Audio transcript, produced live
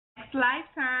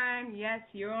Lifetime. Yes,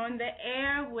 you're on the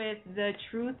air with The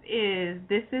Truth Is.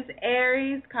 This is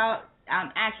Aries.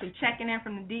 I'm actually checking in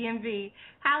from the DMV.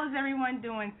 How is everyone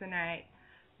doing tonight?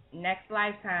 Next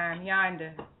Lifetime,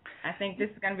 Yonder. I think this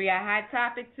is going to be a hot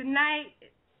topic tonight.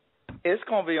 It's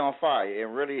going to be on fire. It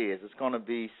really is. It's going to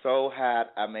be so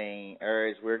hot. I mean,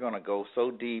 Aries, we're going to go so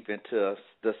deep into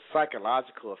the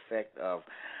psychological effect of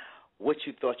what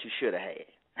you thought you should have had.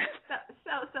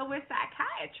 So we're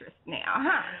psychiatrists now,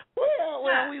 huh? Well,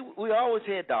 we always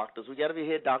head doctors. We got to be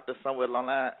head doctors somewhere along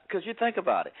the line. Because you think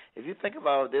about it. If you think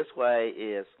about it this way,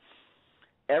 is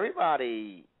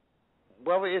everybody,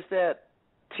 whether it's that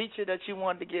teacher that you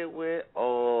wanted to get with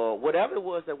or whatever it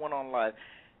was that went on in life,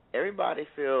 everybody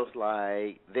feels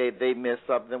like they missed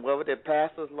something, whether they're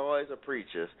pastors, lawyers, or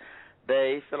preachers.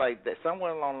 They feel like that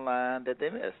somewhere along the line that they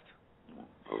missed.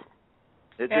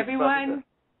 Everyone,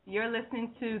 you're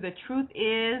listening to The Truth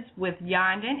Is with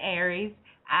Yonda and Aries.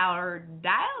 Our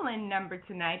dial-in number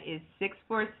tonight is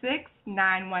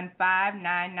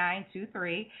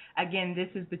 646-915-9923. Again, this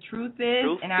is The Truth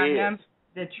Is.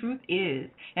 The Truth Is.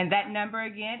 And that number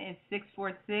again is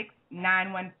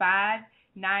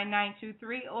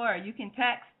 646-915-9923. Or you can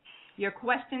text your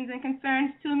questions and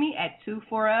concerns to me at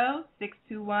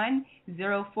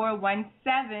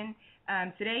 240-621-0417.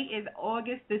 Today is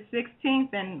August the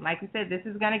 16th, and like we said, this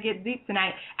is going to get deep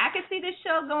tonight. I can see this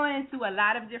show going into a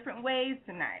lot of different ways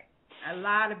tonight. A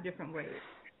lot of different ways.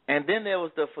 And then there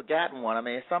was the forgotten one. I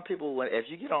mean, some people, as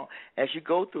you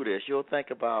go through this, you'll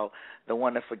think about the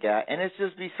one that forgot, and it's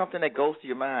just be something that goes to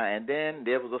your mind. And then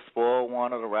there was a spoiled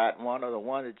one, or the rotten one, or the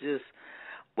one that just,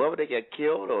 whether they get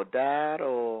killed or died,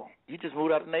 or you just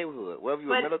moved out of the neighborhood, whether you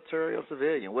were military or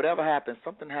civilian, whatever happened,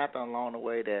 something happened along the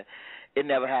way that it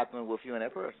never happened with you and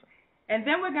that person. And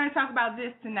then we're going to talk about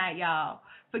this tonight, y'all.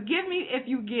 Forgive me if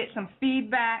you get some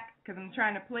feedback, because I'm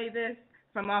trying to play this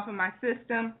from off of my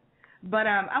system. But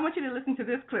I want you to listen to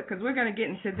this clip, because we're going to get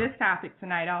into this topic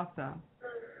tonight also.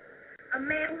 A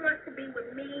man who wants to be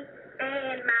with me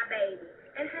and my baby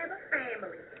and have a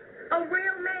family. A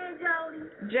real man, Jody.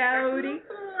 Jody. A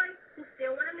boy who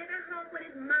still want to live at home with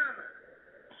his mama.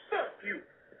 Fuck you.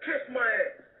 Kiss my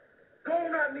ass. Go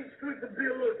on out in these streets and be a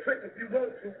little trick if you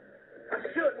want to. I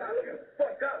should knock you the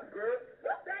fuck out, girl. You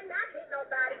better not hit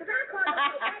nobody, because I call you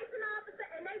a probation officer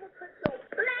and they will put your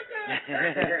black ass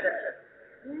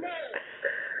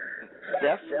next.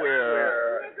 That's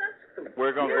where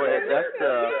we're going to go ahead. That's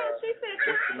the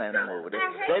name of the movie.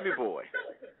 That's Baby Boy.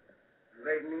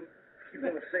 Lady, keep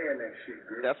on saying that shit,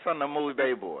 girl. That's from the movie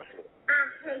Baby Boy. I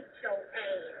hate your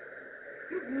ass.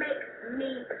 You make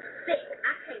me sick.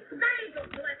 I can't stand your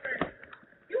boyfriend.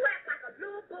 You act like a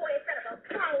little boy instead of a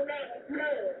grown-ass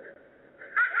man.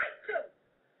 I hate you.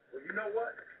 Well, you know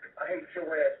what? I hate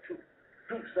your ass, too.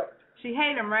 Do something. She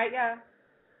hate him, right, y'all?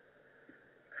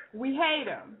 We hate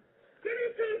him. Give me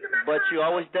the keys to my But car. you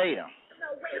always date him.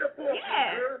 No, wait. Get up off me,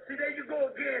 girl. See, there you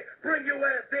go again. Bring your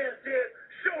ass downstairs,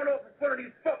 showing off in front of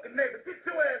these fucking neighbors. Get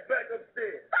your ass back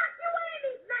upstairs. Fuck you and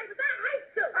these neighbors. I hate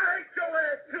you. I hate your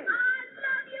ass, too. I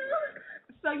love you.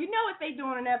 So you know what they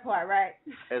doing in that part, right?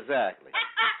 Exactly.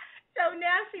 So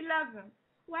now she loves him.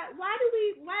 Why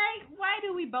do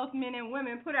we both men and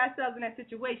women put ourselves in that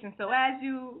situation? So as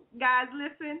you guys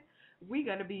listen, we're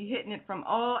gonna be hitting it from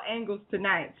all angles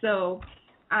tonight. So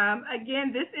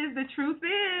again, this is The Truth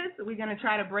Is. We're gonna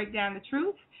try to break down the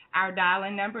truth. Our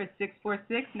dial-in number is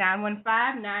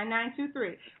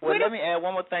 646-915-9923. Well, let me add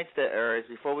one more thing to that, Aries,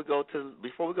 before we go to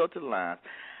the lines.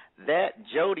 That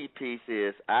Jody piece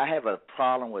is, I have a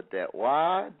problem with that.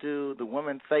 Why do the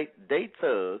women date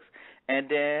thugs, and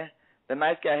then the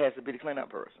nice guy has to be the clean-up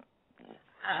person?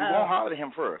 She won't holler at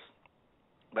him first.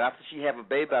 But after she have a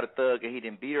baby by the thug and he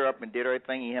didn't beat her up and did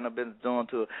everything he had no business doing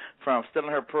to her, from stealing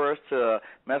her purse to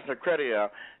messing her credit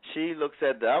up, she looks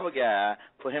at the other guy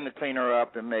for him to clean her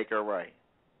up and make her right.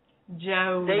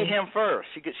 Jody. Date him first.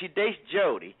 She dates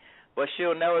Jody, but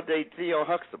she'll never date Theo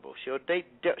Huxtable. She'll date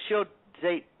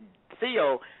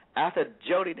Theo after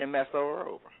Jody then messed her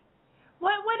over.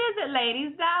 What is it,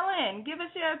 ladies? Dial in. Give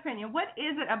us your opinion. What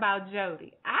is it about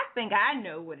Jody? I think I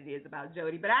know what it is about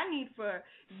Jody, but I need for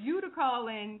you to call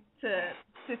in to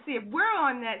see if we're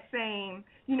on that same,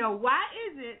 why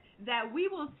is it that we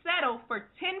will settle for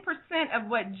 10% of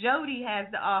what Jody has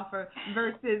to offer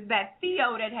versus that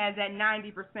Theo that has that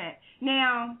 90%?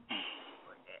 Now,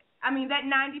 I mean, that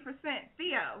 90%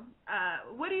 Theo,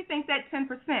 what do you think that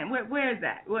 10%, where is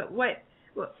that? What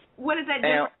is that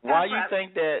difference? And why you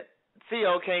think that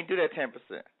Theo can't do that 10%?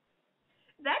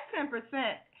 That 10%,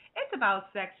 it's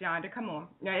about sex, Yonder. Come on.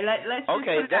 Let's just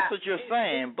okay, put it that's out. what you're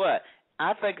saying, but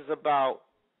I think it's a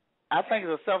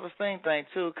self-esteem thing,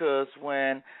 too, because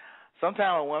when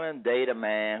sometimes a woman date a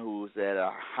man who's at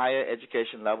a higher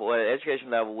education level, or an education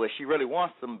level where she really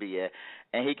wants them to be at,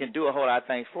 and he can do a whole lot of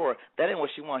things for her. That ain't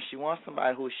what she wants. She wants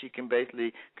somebody who she can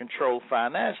basically control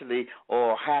financially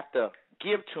or have to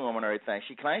give to him and everything.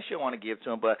 She claims she don't want to give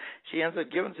to him, but she ends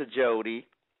up giving to Jody,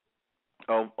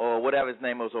 or whatever his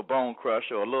name was, or Bone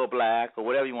Crusher, or Little Black, or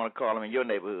whatever you want to call him in your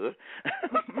neighborhood.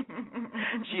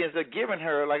 She ends up giving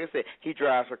her, like I said, he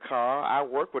drives her car. I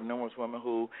work with numerous women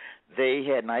who they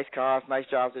had nice cars, nice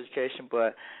jobs, education,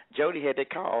 but Jody had their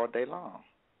car all day long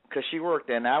because she worked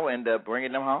there, and I would end up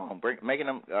bringing them home,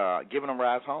 giving them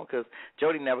rides home because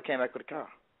Jody never came back with a car.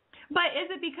 But is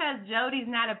it because Jody's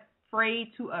not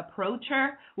afraid to approach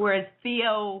her, whereas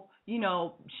Theo, you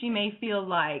know, she may feel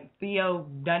like Theo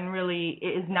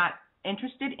is not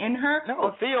interested in her?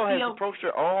 No, Theo has approached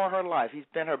her all her life. He's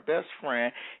been her best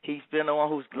friend. He's been the one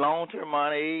who's loaned her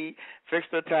money,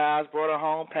 fixed her tires, brought her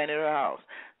home, painted her house.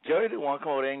 Jody didn't want to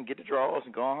come over there and get the drawers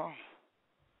and go home.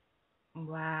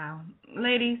 Wow.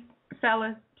 Ladies,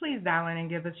 fellas, please dial in and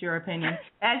give us your opinion.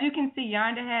 As you can see,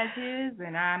 Yonda has his,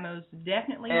 and I most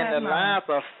definitely have mine. And the lines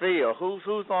are Phil.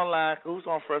 Who's on line? Who's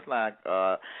on first line?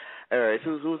 Aries,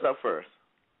 who's up first?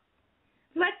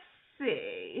 Let's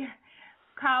see.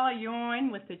 Caller, you're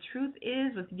on with The Truth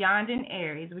Is with Yonda and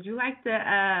Aries. Would you like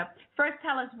to first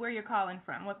tell us where you're calling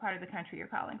from, what part of the country you're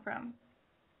calling from?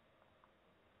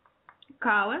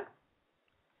 Caller?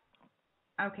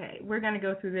 Okay, we're going to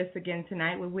go through this again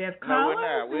tonight. We have callers.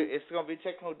 No, we're not. It's going to be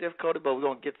technical difficulty, but we're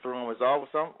going to get through them. It's always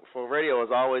for radio,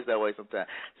 it's always that way sometimes.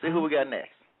 See who we got next.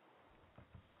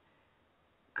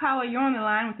 Caller, you're on the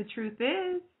line with The Truth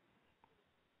Is.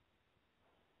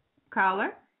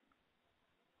 Caller?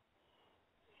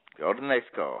 Go to the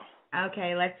next call.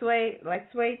 Okay, let's wait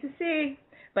to see.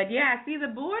 But yeah, I see the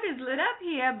board is lit up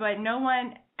here, but no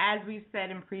one, as we've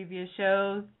said in previous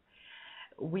shows,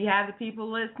 we have the people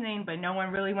listening, but no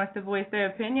one really wants to voice their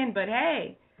opinion. But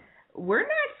hey, we're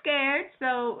not scared.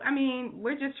 So, I mean,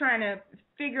 we're just trying to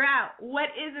figure out what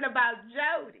is it about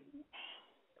Jody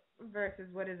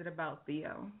versus what is it about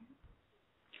Theo.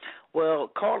 Well,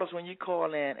 callers, when you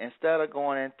call in, instead of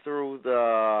going in through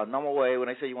the normal way when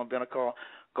they say you want to be on a call,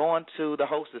 go into the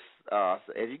hostess.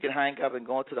 If you can hang up and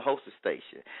go into the hostess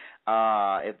station.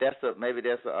 If maybe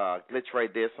there's a glitch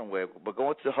right there somewhere, but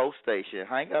go into the host station,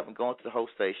 hang up and go into the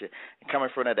host station and come in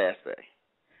front of that aspect.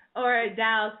 Or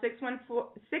dial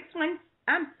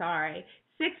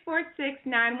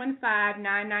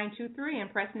 646-915-9923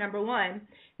 and press number 1.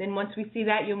 Then once we see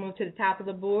that, you'll move to the top of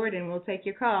the board and we'll take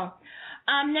your call.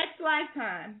 Next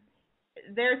lifetime,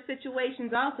 there's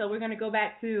situations also, we're going to go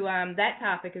back to that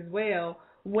topic as well,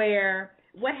 where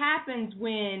what happens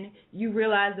when you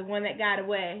realize the one that got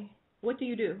away? What do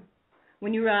you do?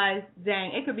 When you realize,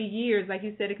 dang, it could be years, like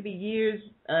you said, it could be years,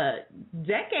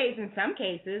 decades in some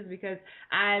cases, because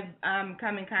I've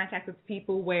come in contact with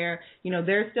people where, you know,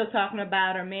 they're still talking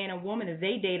about a man and woman that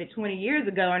they dated 20 years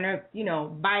ago, and they're, you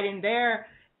know, biting their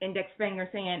index finger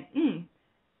saying,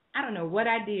 I don't know what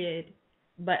I did,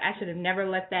 but I should have never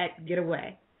let that get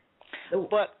away.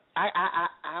 But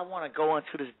I want to go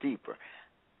into this deeper.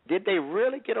 Did they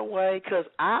really get away? Because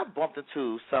I bumped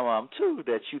into some of them, too,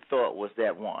 that you thought was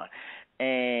that one.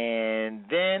 And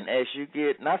then as you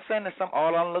get, not saying that some all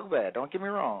of them look bad, don't get me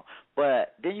wrong,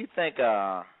 but then you think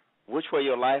which way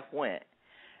your life went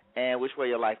and which way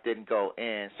your life didn't go.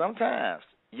 And sometimes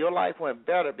your life went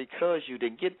better because you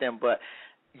didn't get them, but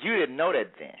you didn't know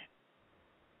that then.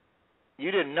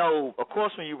 You didn't know, of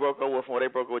course, when you broke up with them or they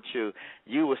broke up with you,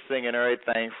 you were singing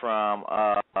everything from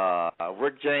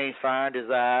Rick James' Fire and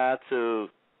Desire to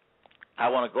I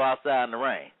Want to Go Outside in the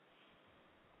Rain.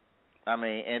 I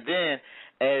mean, and then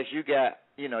as you got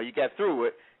through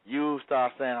it, you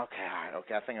start saying,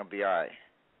 okay, I think I'll be all right.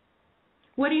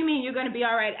 What do you mean you're going to be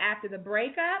all right after the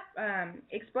breakup?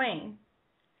 Explain.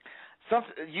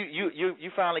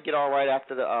 You finally get all right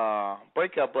after the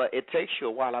breakup, but it takes you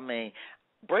a while. I mean,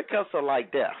 breakups are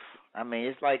like death. I mean,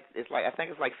 it's like I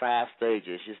think it's like 5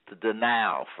 stages. Just the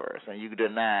denial first, and you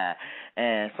deny,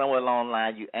 and somewhere along the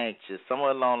line you anxious,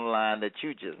 somewhere along the line that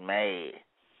you just mad.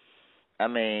 I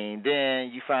mean,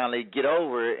 then you finally get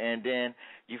over it, and then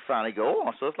you finally go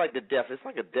on. So it's like the death. It's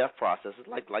like a death process. It's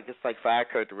like 5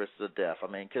 characteristics of death. I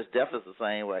mean, because death is the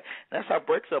same way. And that's how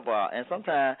breakups are. And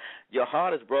sometimes your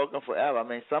heart is broken forever. I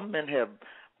mean, some men have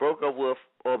broke up with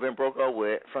or been broke up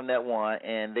with from that one,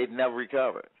 and they've never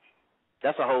recovered.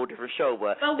 That's a whole different show,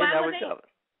 but they never recovered.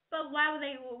 But why would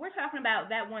they? We're talking about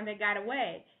that one that got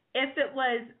away. if it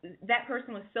was that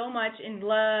person was so much in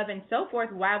love and so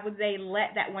forth, why would they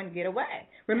let that one get away?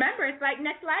 Remember, it's like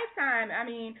Next Lifetime. I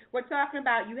mean, we're talking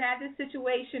about you had this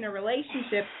situation, a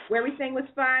relationship where everything was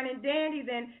fine and dandy,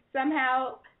 then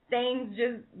somehow things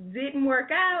just didn't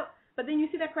work out, but then you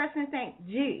see that person and think,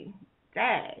 gee,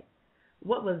 dang,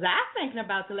 what was I thinking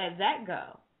about to let that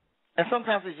go? And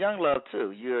sometimes it's young love,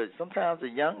 too. Sometimes the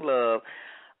young love,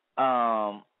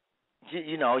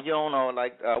 you know, you don't know,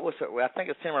 like, I think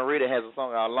it's Tim and Rita has a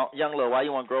song, Young Love, Why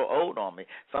You Want to Grow Old on Me.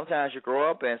 Sometimes you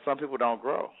grow up and some people don't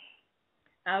grow.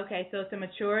 Okay, so it's a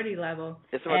maturity level.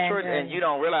 It's a maturity, and you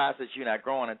don't realize that you're not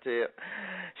growing until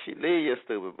she leave your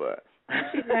stupid butt.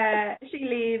 She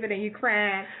leave and then you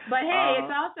cry. But hey,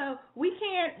 it's also we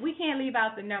can't leave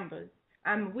out the numbers.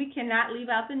 We cannot leave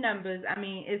out the numbers. I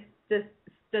mean, it's just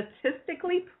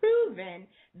statistically proven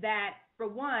that, for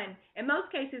one, in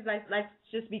most cases, let's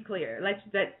just be clear.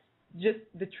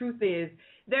 The truth is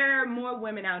there are more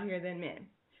women out here than men.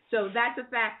 So that's a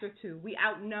factor too. We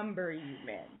outnumber you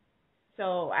men.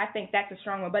 So I think that's a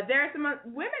strong one. But there are some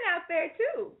women out there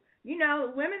too. You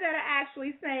know, women that are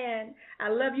actually saying, I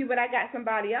love you, but I got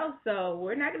somebody else, so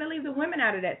we're not going to leave the women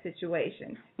out of that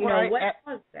situation. You know, what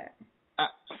was that?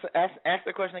 Ask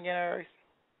the question again, Aries.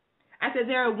 I said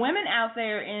there are women out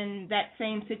there in that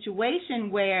same situation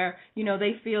where, you know,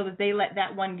 they feel that they let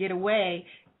that one get away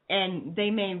and they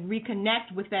may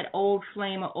reconnect with that old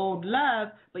flame of old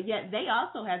love, but yet they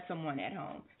also have someone at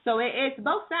home. So it's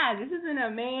both sides. This isn't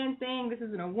a man thing. This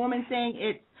isn't a woman thing.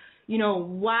 It's, you know,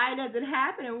 why does it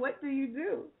happen and what do you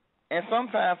do? And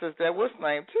sometimes it's that what's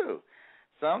name too.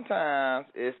 Sometimes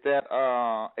it's that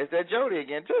Jody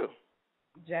again too.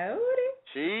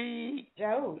 Jody?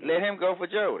 Jody. Let him go for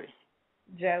Jody.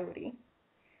 Jody.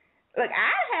 Look,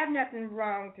 I have nothing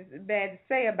bad to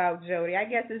say about Jody. I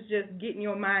guess it's just getting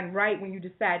your mind right when you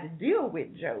decide to deal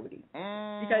with Jody.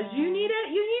 Because you need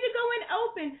to go in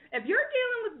open. If you're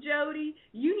dealing with Jody,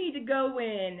 you need to go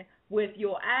in with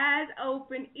your eyes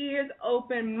open, ears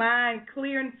open, mind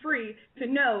clear and free to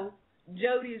know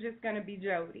Jody is just going to be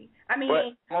Jody. I mean,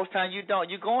 but most times you don't.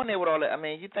 You go in there with all that. I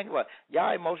mean, you think about it,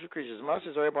 y'all emotional creatures. As much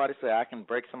as everybody say I can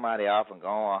break somebody off and go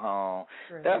on home,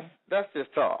 that's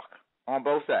just talk on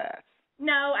both sides.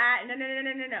 No. I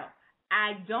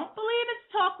don't believe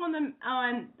it's talk from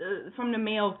the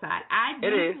male side.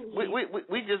 It is.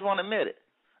 We just won't admit it.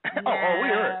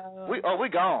 No. We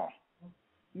gone.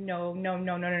 No.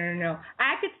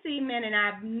 I could see men, and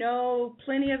I know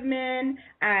plenty of men.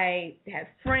 I have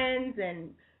friends,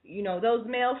 and you know those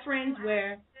male friends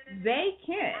where they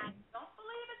can. Don't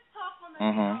believe it's talk from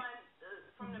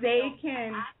the they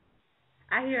can.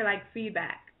 I hear like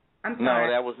feedback. I'm sorry.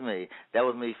 No, that was me. That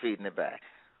was me feeding it back.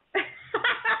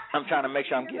 I'm trying to make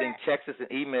sure I'm getting texts and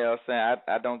emails saying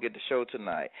I don't get the show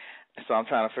tonight. So I'm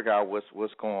trying to figure out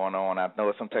what's going on. I know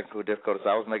it's some technical difficulties. So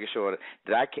I was making sure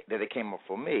that it came up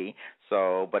for me.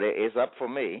 So, but it is up for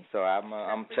me. So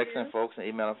I'm texting folks and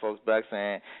emailing folks back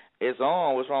saying it's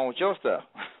on. What's wrong with your stuff?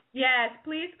 Yes,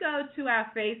 please go to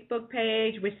our Facebook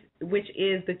page, which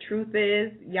is The Truth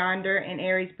Is Yonder and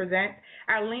Aries Presents.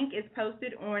 Our link is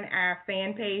posted on our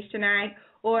fan page tonight,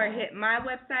 or hit my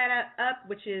website up,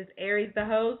 which is Aries the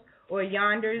Host, or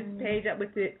Yonder's page up,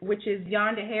 which is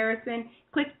Yonder Harrison.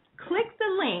 Click the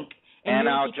link. And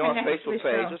our joint Facebook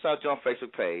page. What's our joint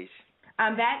Facebook page?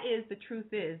 That is The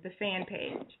Truth Is, the fan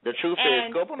page. The Truth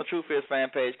Is. Go up on The Truth Is fan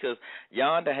page because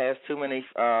Yonder has too many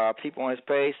people on his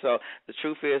page. So The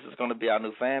Truth Is going to be our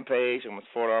new fan page. I'm going to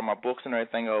support all my books and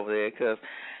everything over there because,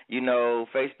 you know,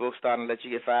 Facebook's starting to let you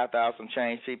get 5,000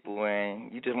 change people,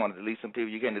 and you just want to delete some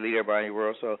people. You can't delete everybody in your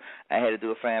world. So I had to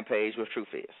do a fan page with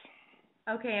Truth Is.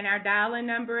 Okay, and our dial-in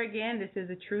number again, this is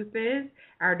The Truth Is.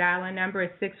 Our dial-in number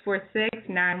is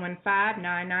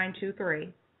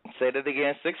 646-915-9923. Say that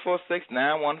again,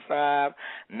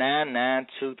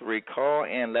 646-915-9923. Call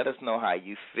in, let us know how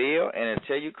you feel, and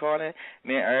until you call in,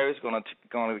 me and Aries going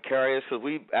to carry us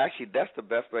because that's the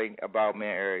best thing about me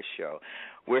and Aries' show.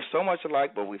 We're so much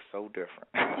alike, but we're so different.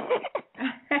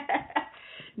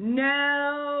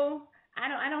 No,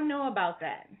 I don't know about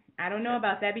that. I don't know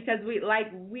about that because we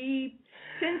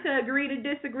tend to agree to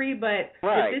disagree, but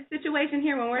with this situation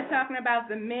here, when we're talking about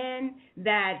the men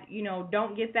that, you know,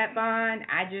 don't get that bond,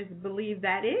 I just believe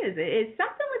that it's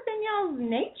something within y'all's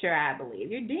nature, I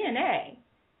believe, your DNA.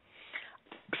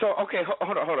 So, okay,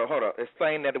 hold on.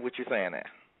 Explain that what you're saying there.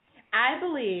 I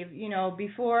believe, you know,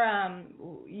 before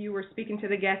you were speaking to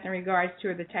the guest in regards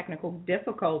to the technical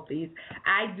difficulties,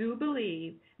 I do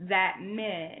believe that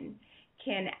men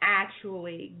can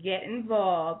actually get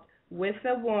involved with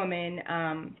a woman.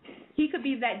 He could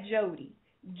be that Jody.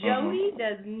 Jody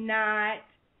does not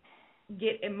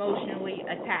get emotionally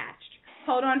attached.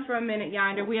 Hold on for a minute,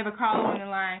 Yonder. We have a caller on the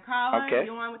line. Caller, Okay.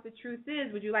 you're on with The Truth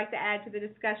Is. Would you like to add to the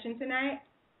discussion tonight?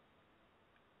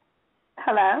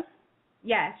 Hello?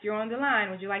 Yes, you're on the line.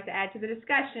 Would you like to add to the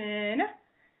discussion?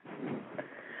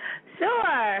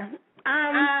 Sure.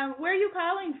 Where are you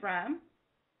calling from?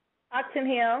 Oxon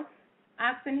Hill.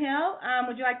 Oxon Hill.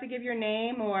 Would you like to give your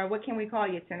name, or what can we call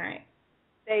you tonight?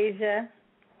 Deja.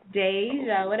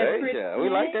 Deja. What a pretty Deja. We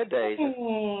like that, Deja.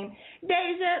 name.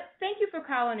 Deja, thank you for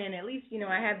calling in. At least,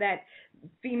 I have that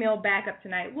female backup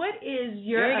tonight. What is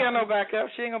your... You ain't got no backup.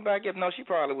 She ain't gonna back up. No, she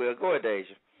probably will. Go ahead,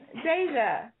 Deja.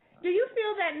 Deja, do you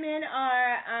feel that men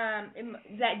are,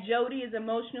 that Jody is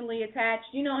emotionally attached?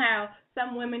 You know how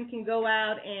some women can go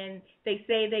out and they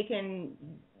say they can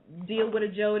deal with a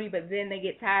Jody, but then they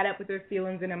get tied up with their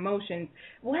feelings and emotions.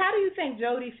 Well, how do you think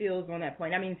Jody feels on that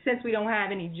point? I mean, since we don't have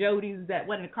any Jodies that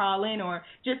want to call in, or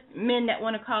just men that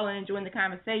want to call in and join the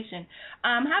conversation,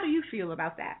 how do you feel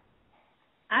about that?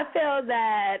 I feel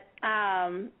that,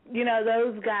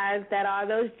 those guys that are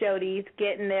those Jodies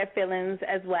get in their feelings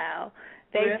as well.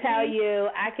 They Really? tell you,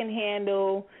 I can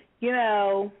handle,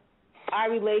 our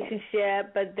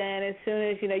relationship, but then as soon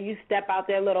as, you step out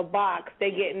their little box, they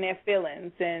get in their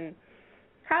feelings. And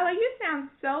Carla, you sound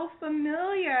so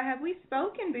familiar. Have we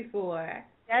spoken before?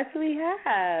 yes, we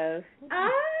have.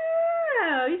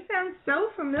 Oh, you sound so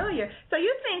familiar. So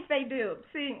you think they do.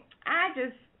 See, I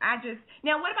just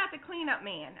now what about the cleanup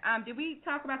man? Did we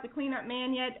talk about the cleanup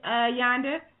man yet,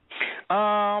 Yonder?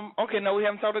 Okay, no, we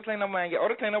haven't talked to the cleanup man yet, or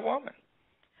the cleanup woman.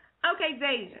 Okay,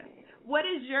 Deja, what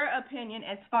is your opinion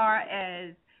as far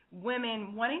as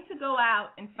women wanting to go out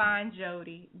and find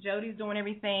Jody? Jody's doing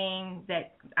everything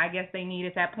that I guess they need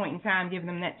at that point in time, giving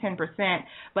them that 10%.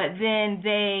 But then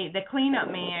the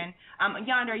cleanup man,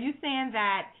 Yonder, are you saying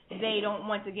that they don't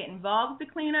want to get involved with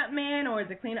the cleanup man, or is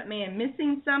the cleanup man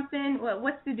missing something?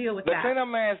 What's the deal with The that? cleanup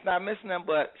man's not missing them,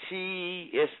 but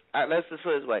she is, let's just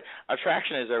put it this way,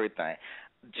 attraction is everything.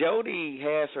 Jody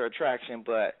has her attraction,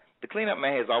 but the cleanup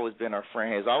man has always been her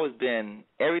friend, has always been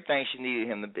everything she needed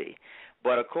him to be.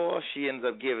 But, of course, she ends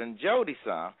up giving Jody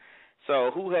some.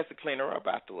 So who has to clean her up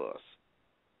afterwards?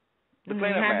 The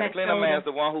cleanup man. The cleanup man is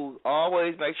the one who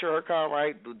always makes sure her car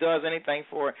right, does anything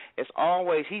for her. It's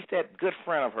always, he's that good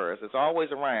friend of hers. It's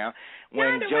always around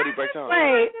when Yonder, Jody breaks her heart.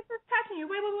 Wait. This is touching you.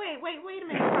 Wait a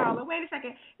minute, Carla. Wait a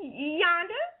second.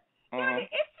 Yonder? Yonder, it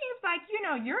seems like,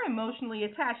 you're emotionally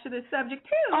attached to this subject,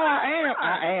 too. Oh,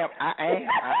 I am.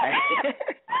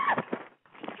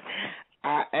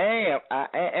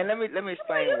 And let me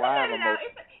explain why I'm emotional.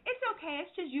 It's okay.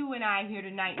 It's just you and I here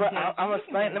tonight. But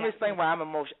let me explain why I'm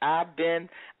emotional. I've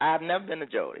never been a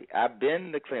Jody. I've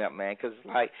been the cleanup man, because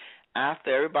like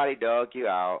after everybody dug you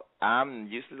out, I'm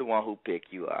usually the one who pick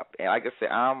you up. And like I said,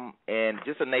 and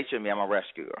just the nature of me, I'm a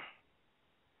rescuer.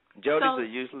 Jodies are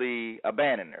usually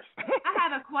abandoners. I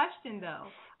have a question, though.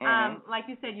 Like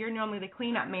you said, you're normally the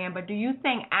cleanup man, but do you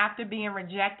think after being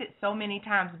rejected so many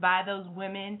times by those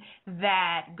women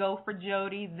that go for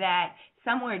Jody, that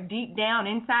somewhere deep down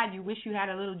inside you wish you had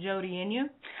a little Jody in you?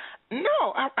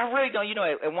 No, I really don't.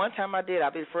 At one time I did. I'll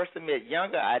be the first to admit,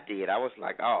 younger I did. I was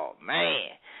like, oh,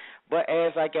 man. But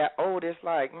as I got older, it's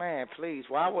like, man, please,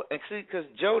 why would – see, because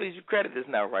Jody's credit is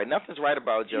not right. Nothing's right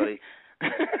about Jody.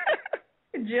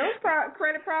 Jill's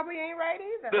credit probably ain't right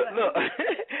either. Look,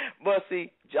 but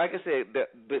see, like I said,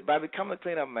 by becoming a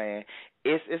cleanup man,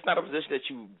 it's not a position that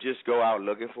you just go out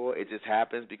looking for. It just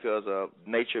happens because of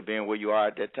nature being where you are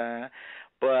at that time.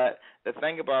 But the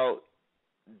thing about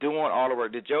doing all the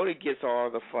work, the Jody gets all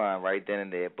the fun right then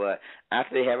and there. But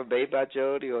after they have a baby by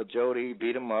Jody, or Jody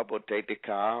beat him up, or take the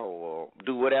car, or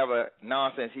do whatever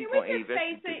nonsense he's going to eat.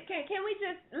 Can we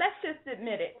let's just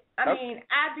admit it. I mean,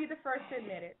 I'd be the first to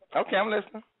admit it. Okay, I'm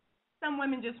listening. Some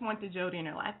women just want the Jody in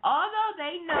their life. Although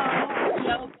they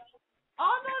know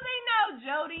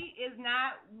Jody is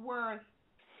not worth,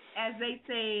 as they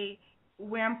say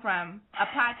where I'm from, a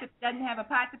pot doesn't have a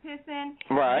pot to piss in.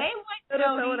 Right. They want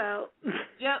Jody.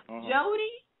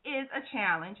 Jody is a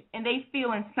challenge, and they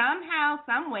feel in somehow,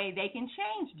 some way they can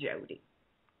change Jody.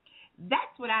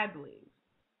 That's what I believe.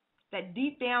 That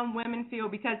deep down women feel,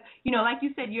 because, like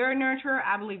you said, you're a nurturer.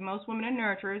 I believe most women are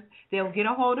nurturers. They'll get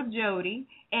a hold of Jody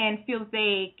and feel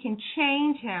they can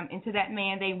change him into that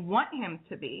man they want him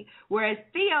to be. Whereas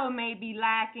Theo may be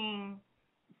lacking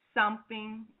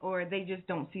something, or they just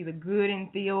don't see the good in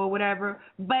Theo or whatever.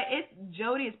 But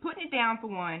Jody is putting it down for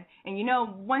one. And,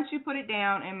 once you put it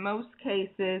down, in most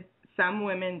cases, some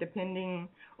women, depending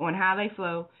on how they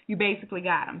flow, you basically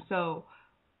got them. So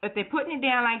if they're putting it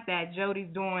down like that, Jody's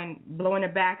blowing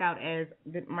it back out, as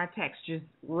my text just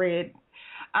read.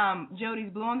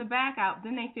 Jody's blowing the back out,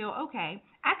 then they feel, okay,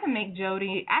 I can make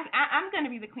Jody, I'm going to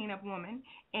be the cleanup woman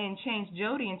and change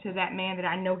Jody into that man that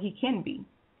I know he can be.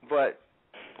 But,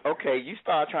 okay, you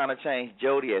start trying to change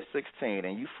Jody at 16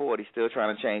 and you 40 still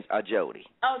trying to change a Jody.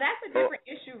 Oh, that's a different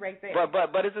issue right there.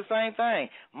 But it's the same thing.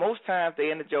 Most times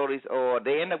they end up Jodies or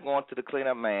they end up going to the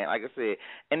cleanup man, like I said.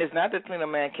 And it's not that the cleanup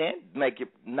man can't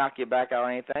knock your back out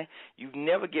or anything. You've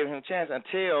never given him a chance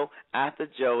until after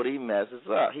Jody messes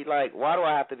up. He's like, why do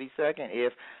I have to be second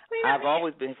if I've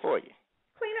always been for you?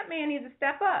 Cleanup man needs to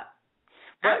step up.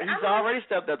 But he's already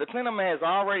stepped up. The cleanup man has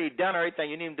already done everything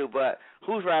you need him to do. But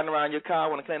who's riding around your car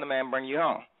when the cleanup man brings you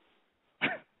home?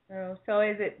 Oh, so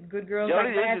is it good girls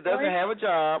Jody like bad doesn't boys? have a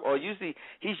job, or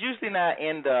he's usually not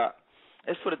in the.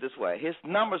 Let's put it this way: his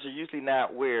numbers are usually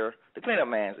not where the cleanup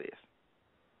man's is.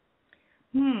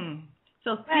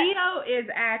 So Theo is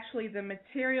actually the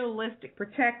materialistic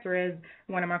protector, as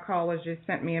one of my callers just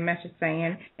sent me a message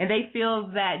saying, and they feel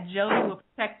that Jody will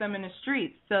protect them in the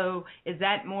streets. So is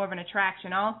that more of an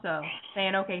attraction also,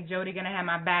 saying, okay, Jody going to have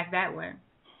my back that way?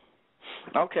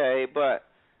 Okay, but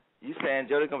you saying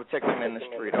Jody going to protect them in the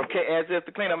street. Okay, as if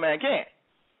the cleanup man can't.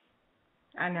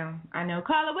 I know.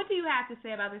 Carla, what do you have to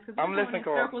say about this? Because we're going in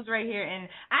circles right here, and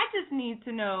I just need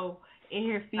to know and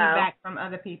hear feedback from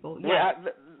other people. Yeah.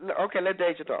 Okay, let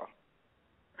Deja talk.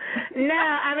 No,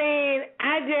 I mean,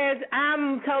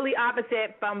 I'm totally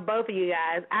opposite from both of you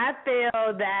guys. I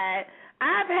feel that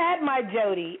I've had my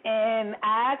Jody, and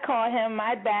I call him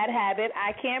my bad habit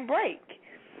I can't break.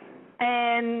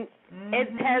 And it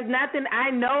has nothing,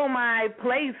 I know my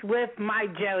place with my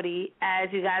Jody, as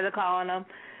you guys are calling him.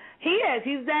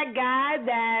 He's that guy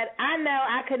that I know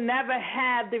I could never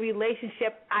have the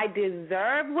relationship I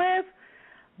deserve with,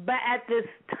 but at this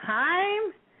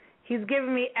time, he's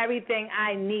giving me everything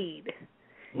I need.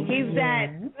 He's that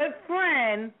good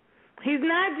friend. He's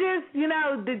not just,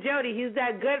 the Jody. He's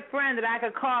that good friend that I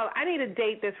could call. I need a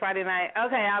date this Friday night.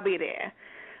 Okay, I'll be there.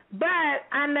 But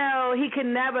I know he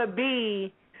can never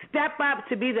step up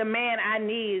to be the man I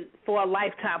need for a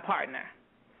lifetime partner.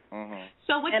 Mm-hmm.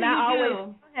 So what and do you I always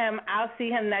do? tell him I'll see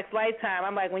him next lifetime.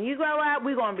 I'm like, when you grow up,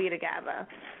 we're going to be together.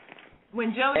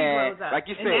 When Jody grows up. Like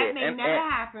you said, and that may never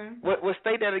happen. Well,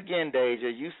 state that again, Deja.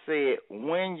 You said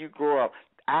when you grow up.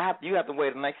 You have to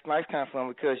wait the next lifetime for him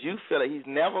because you feel that he's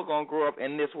never going to grow up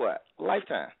in this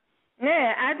lifetime.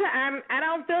 Yeah, I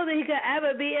don't feel that he could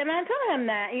ever be, and I tell him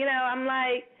that. I'm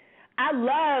like, I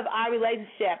love our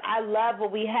relationship. I love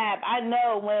what we have. I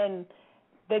know when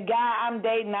the guy I'm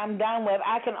dating, I'm done with,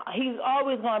 he's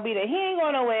always going to be there. He ain't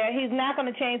going nowhere. He's not going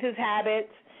to change his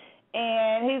habits,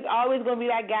 and he's always going to be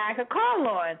that guy I could call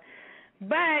on.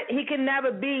 But he can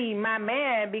never be my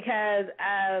man because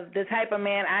of the type of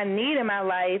man I need in my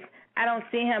life. I don't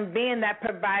see him being that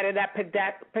provider, that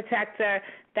protector,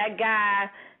 that guy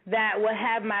that will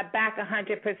have my back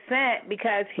 100%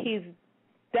 because he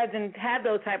doesn't have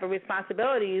those type of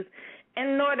responsibilities,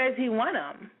 and nor does he want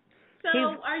them.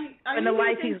 So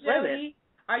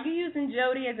are you using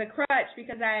Jody as a crutch?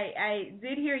 Because I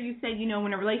did hear you say,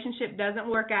 when a relationship doesn't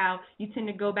work out, you tend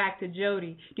to go back to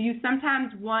Jody. Do you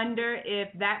sometimes wonder if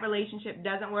that relationship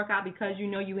doesn't work out because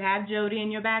you have Jody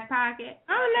in your back pocket?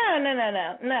 Oh,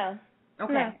 no.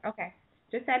 Okay.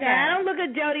 Just that. I don't look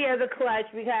at Jody as a crutch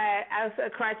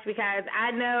because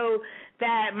I know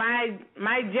that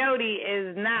my Jody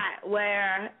is not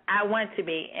where I want to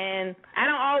be, and I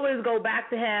don't always go back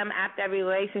to him after every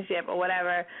relationship or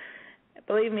whatever.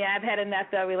 Believe me, I've had enough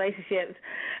of relationships,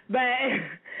 but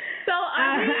so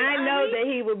I know that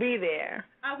he will be there.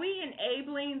 Are we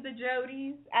enabling the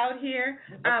Jodys out here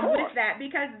with that?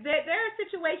 Because there are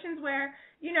situations where,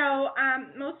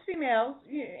 most females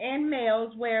and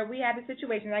males where we have the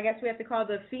situations, I guess we have to call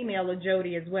the female a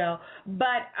Jody as well.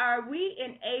 But are we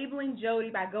enabling Jody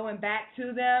by going back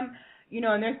to them?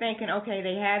 And they're thinking, okay,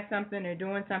 they have something, they're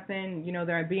doing something,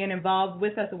 they're being involved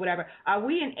with us or whatever. Are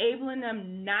we enabling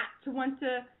them not to want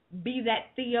to be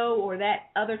that Theo or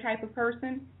that other type of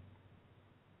person?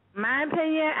 My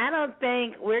opinion, I don't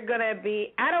think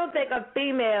a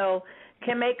female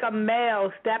can make a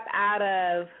male step out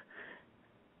of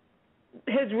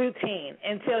his routine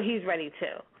until he's ready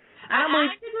to. I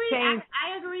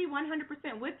agree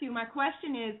 100% with you. My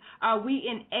question is, are we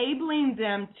enabling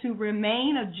them to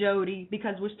remain a Jody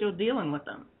because we're still dealing with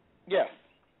them? Yes.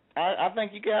 I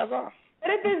think you guys are.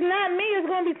 But if it's not me, it's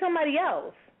going to be somebody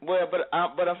else. Well, but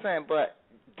I'm saying,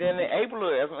 then the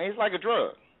enabler, it's like a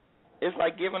drug. It's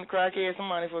like giving the crackhead some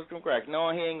money for some crack.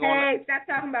 No, he ain't going to. Hey, stop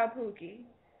talking about Pookie.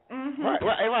 Mm-hmm.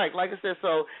 Right. Like I said,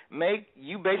 so make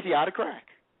you basically out of crack.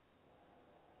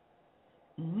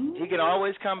 Mm-hmm. He can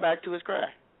always come back to his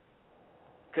crack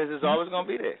because it's always going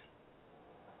to be there.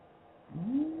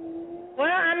 Well,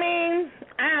 I mean,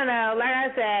 I don't know. Like I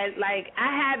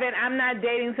said, I'm not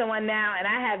dating someone now, and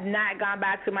I have not gone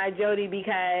back to my Jody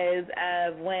because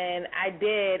of when I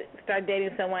did start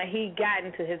dating someone, he got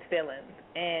into his feelings.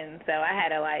 And so I had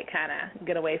to, kind of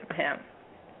get away from him.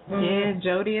 Yeah,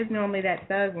 Jody is normally that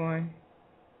thug one.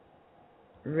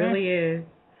 It really is.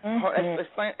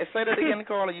 Say that again,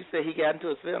 Carla. You said he got into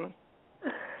his feelings.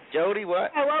 Jody,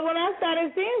 what? Yeah, well, when I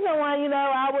started seeing someone,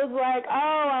 I was like,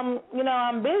 oh,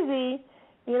 I'm busy.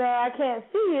 I can't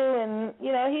see you. And,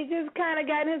 he just kind of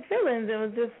got in his feelings. It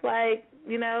was just like,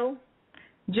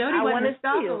 Jody wasn't a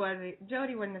stalker, was he?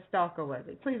 Jody wasn't a stalker, was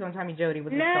he? Please don't tell me Jody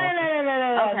was a stalker.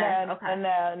 No. Okay.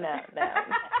 No.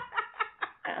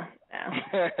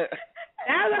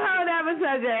 That was a whole other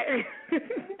subject.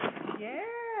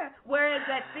 Yeah. Whereas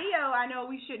at Theo, I know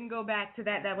we shouldn't go back to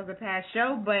that. That was a past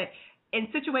show. But in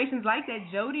situations like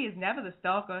that, Jody is never the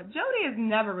stalker. Jody is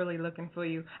never really looking for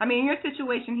you. I mean, in your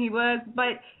situation, he was.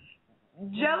 But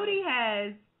Jody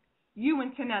has you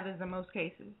and 10 others in most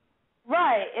cases.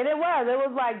 Right, and it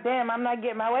was like, damn, I'm not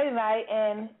getting my way tonight,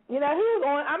 and, he was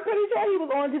on, I'm pretty sure he was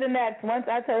on to the next once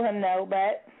I told him no,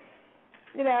 but,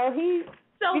 he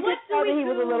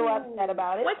was a little upset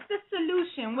about it. What's the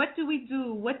solution? What do we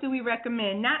do? What do we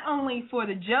recommend? Not only for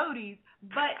the Jodys,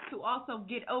 but to also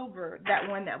get over that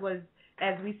one that was,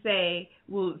 as we say,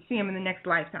 we'll see him in the next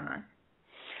lifetime.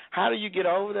 How do you get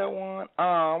over that one?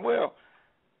 Well,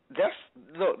 that's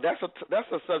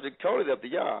a subject totally up to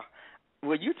y'all.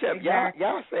 Well, you tell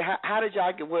y'all say how did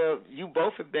y'all get? Well, you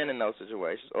both have been in those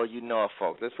situations, or of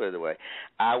folks. Let's put it away.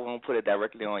 I won't put it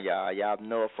directly on y'all. Y'all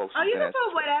know of folks. Oh, you can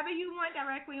put whatever you want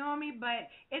directly on me, but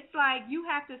it's like you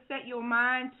have to set your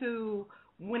mind to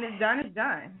when it's done, it's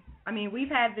done. I mean, we've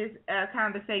had this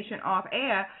conversation off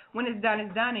air. When it's done,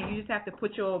 it's done, and you just have to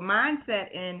put your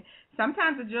mindset in.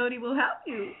 Sometimes a Jody will help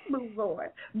you move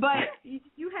forward, but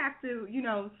you have to,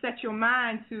 set your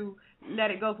mind to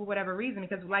let it go for whatever reason,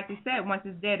 because like we said, once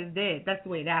it's dead, it's dead. That's the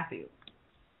way that I feel.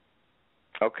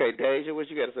 Okay, Deja, what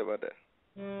you got to say about that?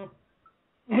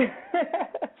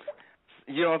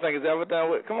 You don't think it's ever done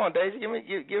with? Come on, Deja, give us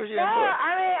your input. No,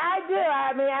 I do.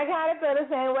 I kind of feel the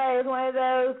same way. It's one of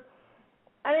those,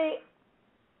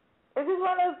 it's just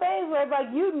one of those things where it's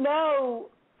like,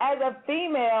 as a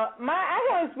female, I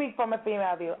want to speak from a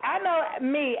female view. I know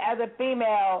me as a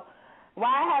female, why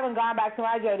I haven't gone back to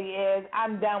my Jody is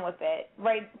I'm done with it,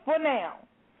 right, for now.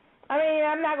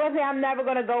 I'm not going to say I'm never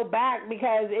going to go back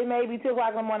because it may be 2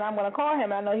 o'clock in the morning I'm going to call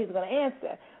him and I know he's going to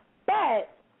answer.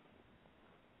 But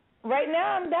right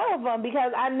now I'm done with him because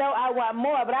I know I want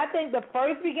more. But I think the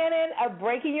first beginning of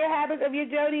breaking your habits of your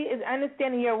Jody is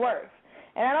understanding your worth.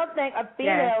 And I don't think a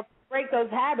female break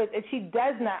those habits if she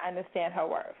does not understand her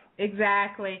worth.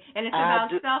 Exactly. And it's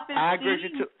about self-esteem. I agree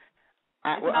with you too.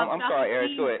 I'm sorry,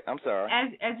 Eric. Go ahead. I'm sorry.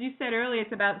 As you said earlier,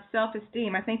 it's about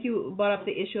self-esteem. I think you brought up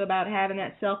the issue about having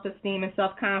that self-esteem and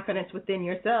self-confidence within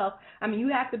yourself. You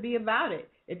have to be about it.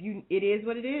 It is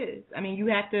what it is. You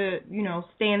have to,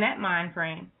 stay in that mind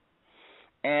frame.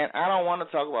 And I don't want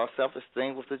to talk about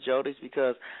self-esteem with the Jodys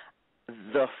because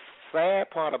the sad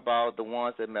part about the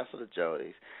ones that mess with the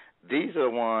Jodys, these are the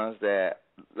ones that,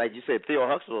 like you said, Theo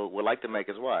Huxtable would like to make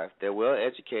his wife. They're well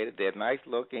educated. They're nice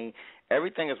looking.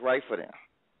 Everything is right for them.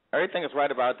 Everything is right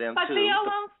about them, but too. But Theo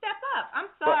won't step up. I'm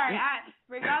sorry.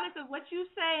 Regardless of what you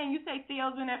say, and you say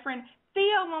Theo's been that friend,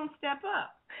 Theo won't step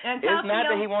up. It's not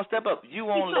that he won't step up. You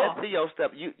won't let Theo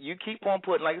step. You keep on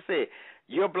putting, like I said,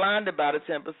 you're blinded by the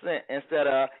 10% instead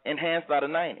of enhanced by the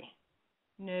 90%.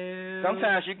 No.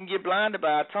 Sometimes you can get blinded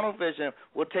by tunnel vision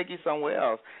will take you somewhere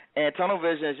else. And tunnel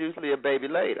vision is usually a baby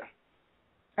later.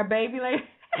 A baby later?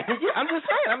 Yeah, I'm just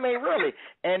saying. Really.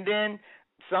 And then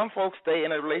some folks stay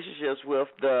in relationships with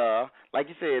the, like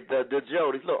you said, the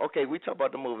Jodys. Look, okay, we talk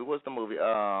about the movie. What's the movie?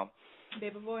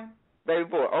 Baby Boy. Baby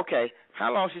Boy. Okay.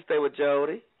 How long she stay with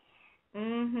Jody?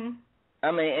 Mm-hmm.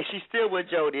 And she's still with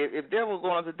Jody. If they were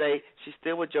going on today, she's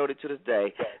still with Jody to this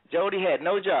day. Jody had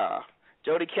no job.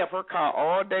 Jody kept her car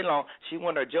all day long. She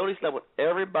went there. Jody slept with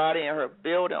everybody in her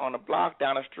building, on the block,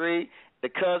 down the street, the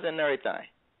cousin and everything.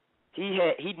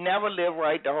 He never lived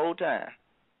right the whole time.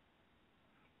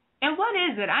 And what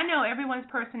is it? I know everyone's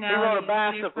personality. He rode a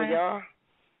bicycle, y'all.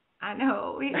 I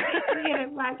know. He had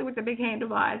a bicycle with the big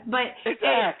handlebars. But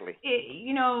exactly.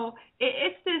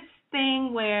 It's this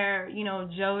thing where,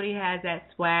 Jody has that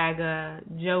swagger.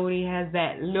 Jody has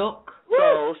that look.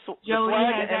 So Jody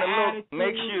swagger has and the look attitude.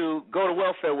 makes you go to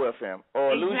welfare with him,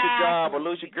 or lose your job, or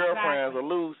lose your girlfriends, or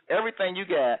lose everything you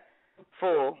got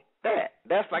for that.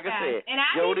 That's like I said.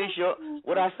 Jody's your,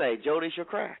 Jody's your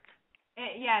crack.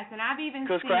 Yes, and I've even seen.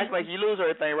 Because crack makes you lose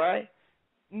everything, right?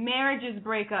 marriages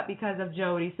break up because of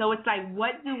Jody. So it's like,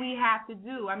 what do we have to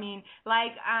do? I mean,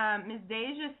 like Ms.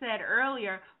 Deja said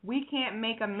earlier, we can't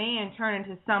make a man turn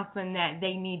into something that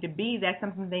they need to be. That's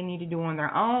something they need to do on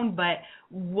their own. But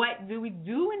what do we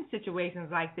do in situations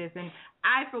like this? And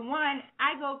I, for one,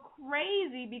 I go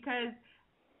crazy because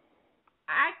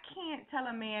I can't tell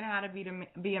a man how to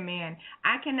be a man.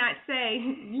 I cannot say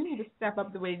you need to step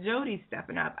up the way Jody's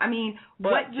stepping up. I mean,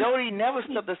 but Jody never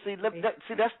stepped up. See,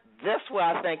 that's where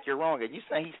I think you're wrong. You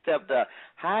saying he stepped up?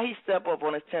 How he stepped up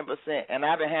on his 10%, and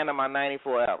I've been handling my 90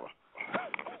 forever.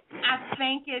 I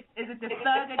think is it the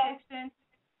thug addiction?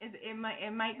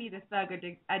 It might be the thug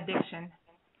addiction.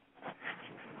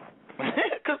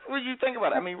 Because when you think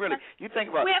about it, I mean, really, you think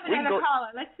about it. We have another caller.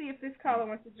 Let's see if this caller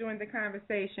wants to join the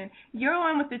conversation. You're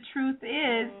on with The Truth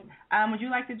Is. Would you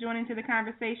like to join into the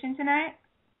conversation tonight?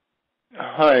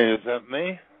 Hi, is that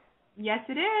me? Yes,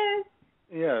 it is.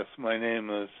 Yes, my name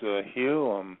is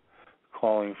Hugh. I'm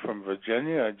calling from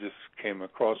Virginia. I just came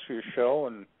across your show,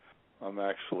 and I'm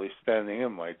actually standing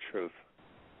in my truth.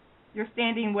 You're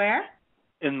standing where?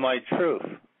 In my truth.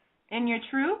 In your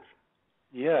truth?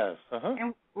 Yes,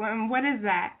 And what is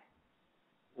that?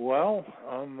 Well,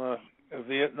 I'm a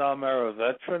Vietnam-era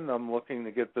veteran. I'm looking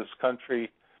to get this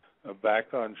country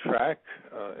back on track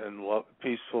in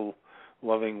peaceful,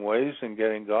 loving ways and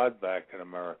getting God back in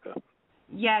America.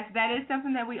 Yes, that is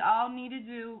something that we all need to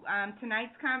do.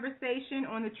 Tonight's conversation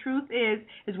on The Truth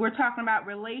is we're talking about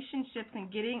relationships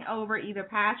and getting over either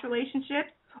past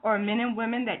relationships or men and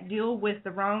women that deal with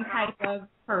the wrong type of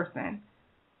person.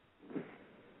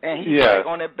 And he's like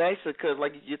on that basis because,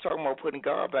 like you're talking about putting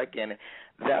God back in it,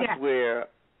 that's where a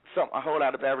whole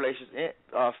lot of bad relations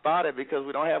started because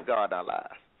we don't have God in our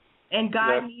lives. And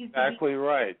God that's needs to exactly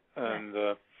right. And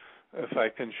if I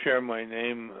can share my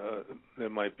name,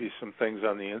 there might be some things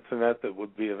on the Internet that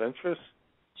would be of interest.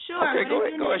 Sure. Okay, go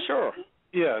ahead, sure.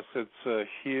 Yes, it's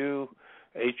Hugh,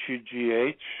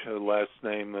 H-U-G-H. Last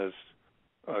name is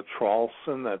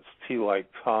Traulsen. That's T like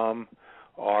Tom,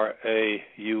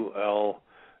 R-A-U-L-S-E-N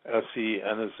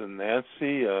as in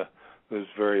Nancy. There's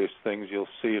various things you'll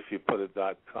see if you put a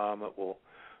 .com. It will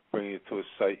bring you to a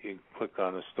site. You can click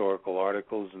on historical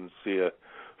articles and see a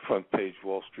front-page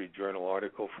Wall Street Journal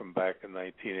article from back in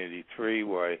 1983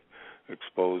 where I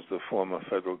exposed the former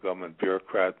federal government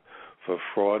bureaucrat for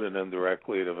fraud, and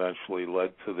indirectly it eventually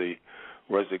led to the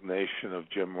resignation of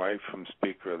Jim Wright from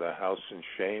Speaker of the House in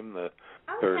shame, the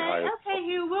third highest. Okay,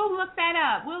 Hugh, we'll look that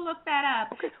up.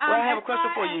 Okay. Well, I have a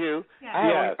question for you, Hugh. Yeah.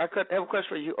 I have a question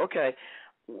for you. Okay.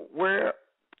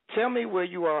 Tell me where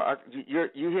you are.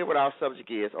 You hear what our subject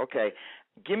is. Okay.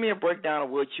 Give me a breakdown of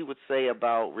what you would say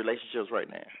about relationships right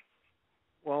now.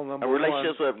 Well, number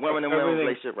relationships one, with women and women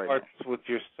relationship right now. Everything starts with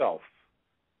yourself,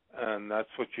 and that's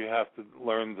what you have to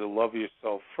learn, to love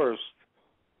yourself first.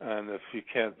 And if you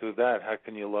can't do that, how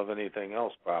can you love anything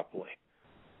else properly?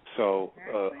 So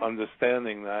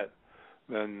understanding that,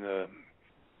 then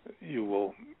you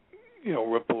will,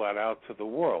 ripple that out to the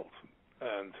world.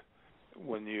 And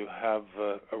when you have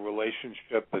a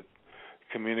relationship, that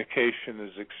communication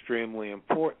is extremely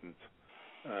important,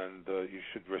 and you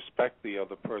should respect the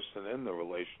other person in the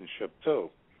relationship too.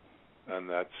 And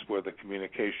that's where the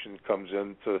communication comes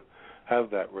in, to have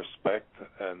that respect.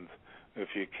 And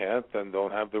if you can't, then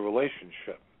don't have the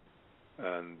relationship,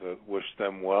 and wish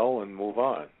them well and move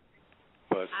on.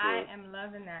 But I am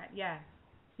loving that.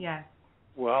 Yes.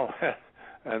 Well,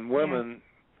 and women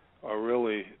are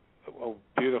really a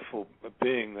beautiful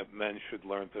being that men should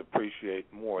learn to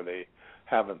appreciate more. They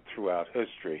haven't throughout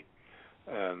history.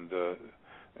 And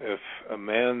if a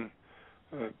man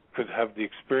could have the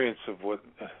experience of what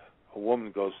a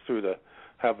woman goes through to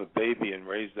have a baby and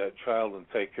raise that child and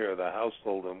take care of the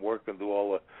household and work and do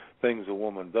all the things a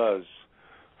woman does,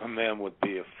 a man would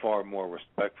be far more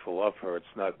respectful of her.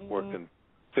 It's not working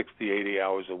 60, 80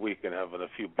 hours a week and having a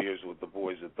few beers with the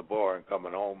boys at the bar and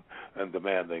coming home and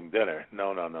demanding dinner.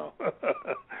 No.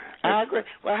 I agree.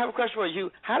 Well, I have a question for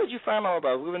you. How did you find out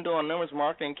about us? We've been doing numerous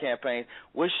marketing campaigns.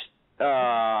 Which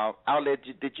outlet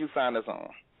did you find us on?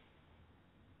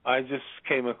 I just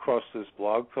came across this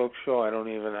blog talk show. I don't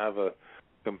even have a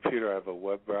computer. I have a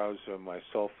web browser on my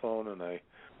cell phone, and I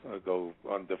go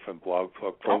on different blog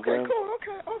talk programs. Okay, cool.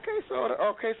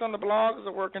 Okay, so the blogs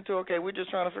are working too. Okay, we're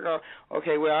just trying to figure out,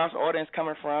 where our audience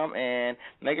coming from and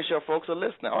making sure folks are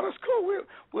listening. Oh, that's cool.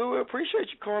 We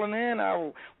appreciate you calling in.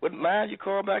 I wouldn't mind you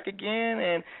call back again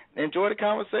and enjoy the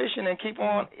conversation and keep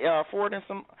on forwarding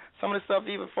some of the stuff,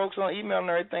 even folks on email and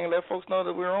everything. Let folks know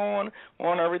that we're on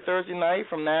every Thursday night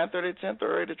from 9:30 to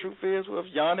 10:30. The Truth Is with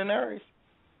Yon and Aries.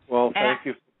 Well, thank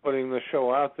you for putting the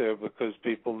show out there, because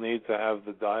people need to have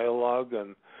the dialogue,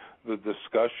 and the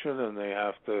discussion, and they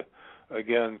have to,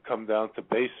 again, come down to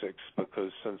basics,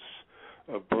 because since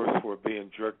birth we're being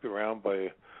jerked around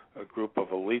by a group of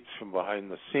elites from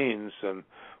behind the scenes, and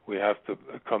we have to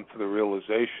come to the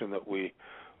realization that we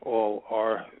all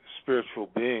are spiritual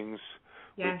beings.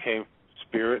 Yes. We came from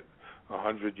spirit.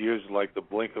 100 years like the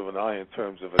blink of an eye in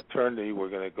terms of eternity. We're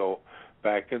going to go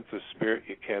back into spirit.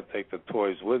 You can't take the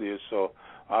toys with you, so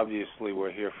obviously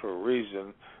we're here for a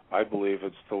reason. I believe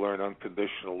it's to learn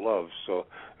unconditional love. So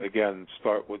again,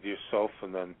 start with yourself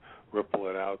and then ripple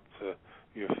it out to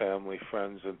your family,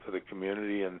 friends, and to the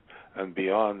community and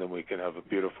beyond, and we can have a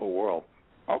beautiful world.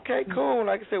 Okay, cool.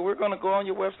 Like I said, we're going to go on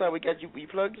your website. We got you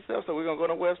plugged yourself, so we're going to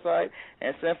go on the website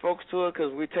and send folks to it,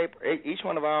 because we tape each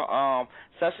one of our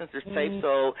sessions is taped.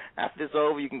 So after it's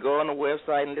over, you can go on the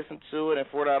website and listen to it and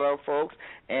forward out our folks,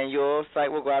 and your site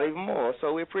will go out even more.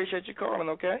 So we appreciate you calling,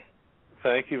 okay?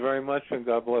 Thank you very much, and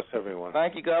God bless everyone.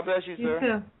 Thank you. God bless you, sir. You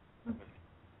too.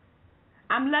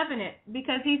 I'm loving it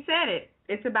because he said it.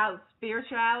 It's about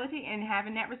spirituality and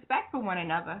having that respect for one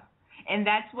another. And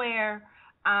that's where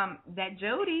that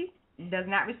Jody does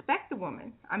not respect the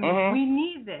woman. I mean, we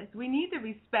need this. We need to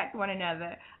respect one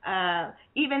another.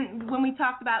 Even when we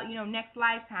talked about, next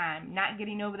lifetime, not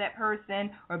getting over that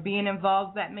person or being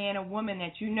involved with that man or woman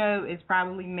that is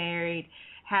probably married,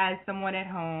 has someone at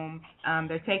home,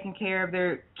 they're taking care of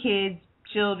their kids,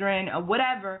 children, or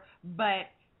whatever, but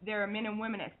there are men and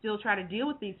women that still try to deal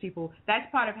with these people. That's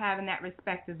part of having that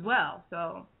respect as well.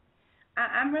 So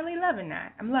I'm really loving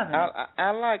that. I'm loving it. I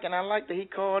like that he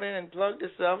called in and plugged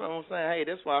himself and was saying, hey,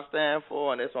 this is what I stand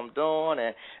for and this is what I'm doing,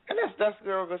 and that's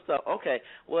real good stuff. Okay,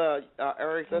 well,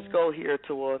 Eric, let's go here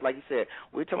towards, like you said,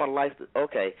 we're talking about life.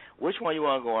 Okay, which one you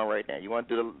want to go on right now? You want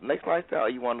to do the next lifestyle, or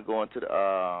you want to go into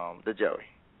the Jody?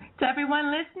 To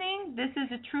everyone listening, this is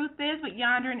The Truth Is with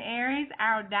Yonder and Aries.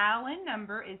 Our dial-in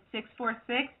number is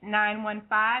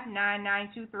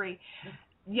 646-915-9923.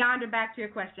 Yonder, back to your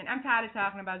question. I'm tired of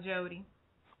talking about Jody.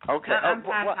 Okay. I'm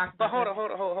tired of talking about Jody.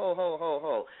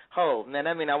 Hold. Now,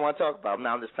 that means I want to talk about him.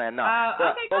 Now I'm just playing. No.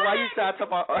 Okay, but why you start talking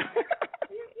about...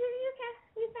 You can.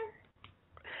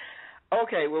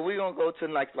 Okay, well, we're going to go to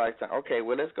the next lifetime. Okay,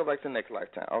 well, let's go back to the next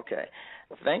lifetime. Okay.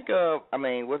 With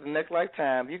the next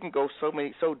lifetime, you can go so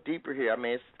deeper here. I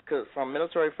mean, it's cause some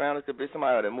military families could be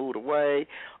somebody that moved away,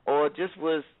 or it just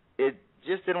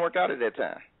didn't work out at that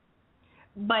time.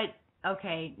 But,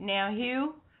 okay, now,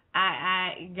 Hugh,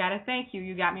 I got to thank you.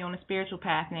 You got me on a spiritual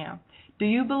path now. Do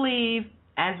you believe,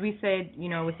 as we said,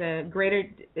 with a greater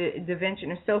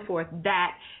dimension and so forth,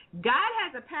 that God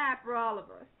has a path for all of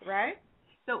us, right?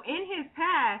 So in his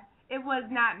path, it was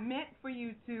not meant for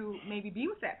you to maybe be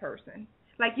with that person.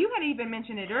 Like you had even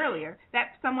mentioned it earlier,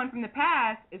 that someone from the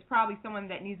past is probably someone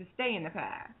that needs to stay in the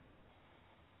past.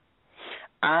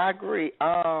 I agree.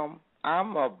 I'm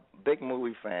a big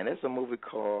movie fan. There's a movie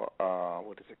called,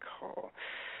 what is it called?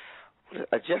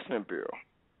 Adjustment Bureau.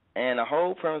 And the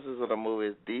whole premises of the movie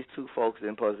is these two folks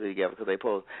didn't supposed to be together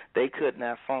because they could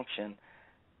not function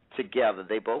together.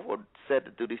 They both were said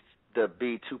to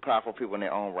be two powerful people in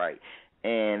their own right.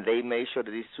 And they made sure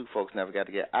that these two folks never got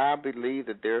together. I believe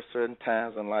that there are certain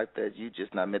times in life that you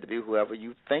just not meant to be whoever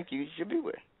you think you should be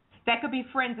with. That could be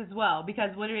friends as well,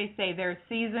 because what do they say? There are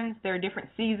seasons. There are different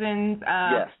seasons.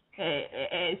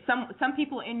 Yes. Some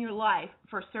people in your life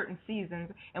for certain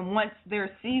seasons, and once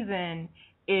their season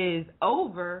is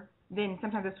over, then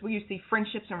sometimes that's where you see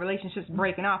friendships and relationships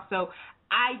breaking off. So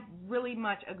I really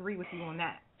much agree with you on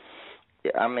that.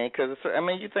 Yeah, because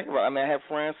you think about it. I have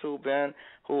friends who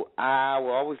I will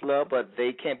always love, but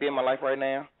they can't be in my life right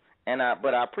now.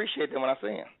 But I appreciate them when I see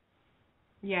them.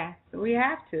 Yeah, we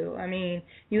have to.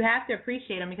 You have to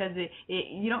appreciate them because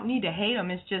you don't need to hate them.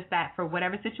 It's just that for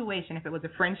whatever situation, if it was a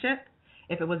friendship,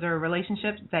 if it was a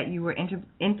relationship that you were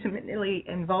intimately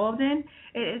involved in,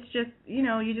 it's just,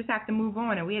 you just have to move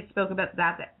on. And we had spoken about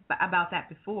that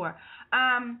before.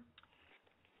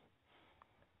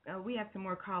 We have some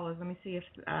more callers. Let me see if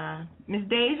Miss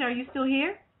Deja, are you still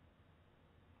here?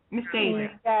 Miss Deja.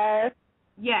 Yes.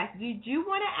 Yes. Did you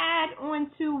want to add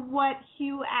on to what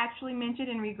Hugh actually mentioned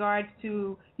in regards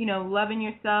to, loving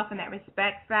yourself and that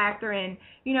respect factor? And,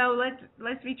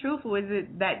 let's be truthful. Is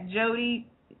it that Jody,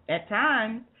 at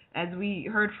times, as we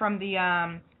heard from the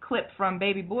clip from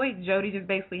Baby Boy, Jody just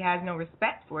basically has no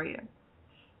respect for you?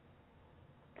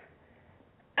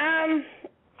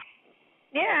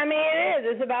 Yeah, it is.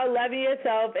 It's about loving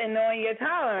yourself and knowing your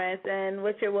tolerance and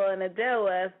what you're willing to deal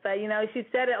with. But, she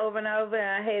said it over and over,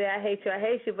 and I hate you, I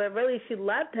hate you. But really, she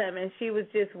loved him, and she was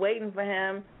just waiting for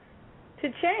him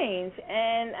to change.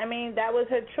 And, that was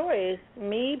her choice.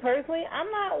 Me, personally,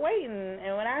 I'm not waiting.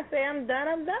 And when I say I'm done,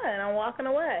 I'm done. I'm walking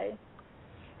away.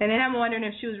 And then I'm wondering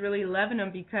if she was really loving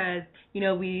him because,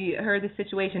 we heard the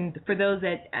situation. For those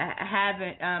that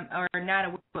haven't or are not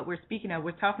aware of what we're speaking of,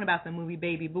 we're talking about the movie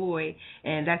Baby Boy,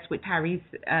 and that's with Tyrese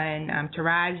and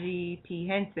Taraji P.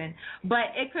 Henson.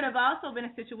 But it could have also been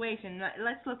a situation.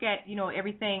 Let's look at,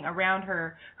 everything around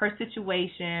her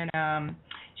situation.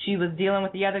 She was dealing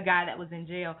with the other guy that was in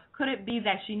jail. Could it be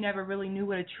that she never really knew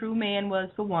what a true man was,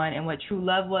 for one, and what true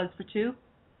love was, for two?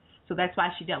 So that's why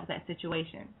she dealt with that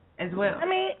situation as well. I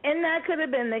mean, and that could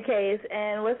have been the case.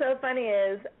 And what's so funny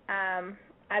is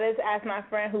I just asked my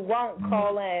friend who won't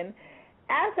call in,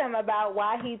 asked him about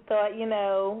why he thought,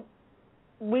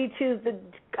 we choose the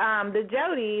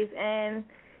Jodys. And,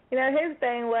 his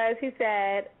thing was, he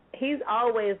said he's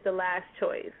always the last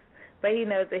choice, but he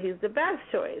knows that he's the best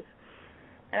choice.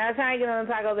 And I was trying to get him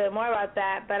to talk a little bit more about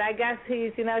that, but I guess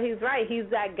he's right. He's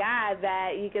that guy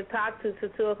that you can talk to till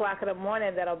 2 o'clock in the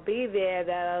morning, that'll be there,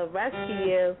 that'll rescue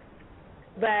you.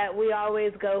 But we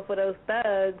always go for those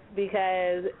thugs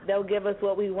because they'll give us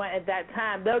what we want at that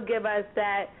time. They'll give us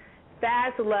that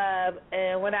fast love,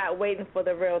 and we're not waiting for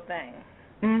the real thing.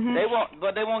 Mm-hmm.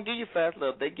 They won't give you fast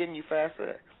love. They're giving you fast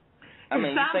sex. I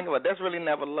mean, you think about it, that's really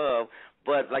never love.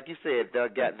 But like you said,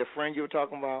 the friend you were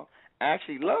talking about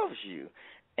actually loves you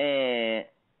and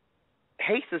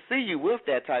hates to see you with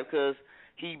that type because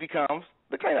he becomes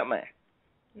the cleanup man.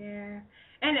 Yeah.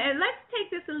 And let's take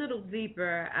this a little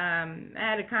deeper. I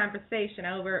had a conversation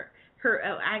over her.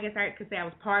 I guess I could say I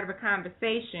was part of a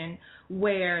conversation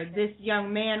where this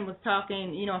young man was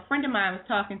talking. A friend of mine was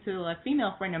talking to a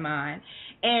female friend of mine,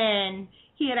 and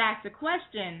he had asked a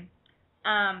question.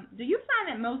 Do you find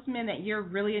that most men that you're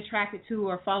really attracted to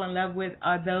or fall in love with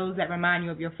are those that remind you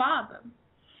of your father?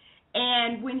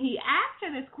 And when he asked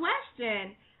her this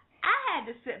question, I had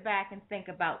to sit back and think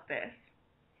about this.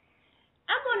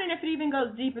 I'm wondering if it even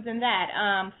goes deeper than that.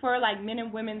 For like men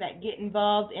and women that get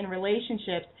involved in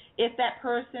relationships, if that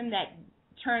person that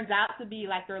turns out to be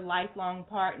like their lifelong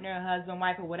partner, husband,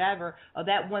 wife, or whatever, or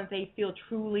that one they feel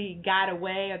truly got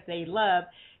away or they love,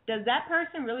 does that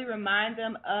person really remind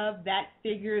them of that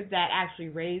figure that actually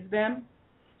raised them?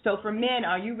 So for men,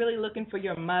 are you really looking for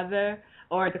your mother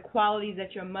or the qualities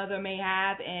that your mother may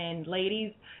have? And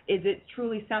ladies, is it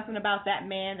truly something about that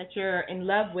man that you're in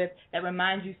love with that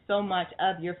reminds you so much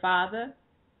of your father?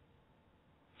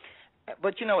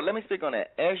 But let me speak on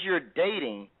that. As you're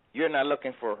dating, you're not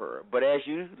looking for her. But as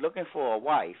you're looking for a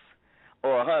wife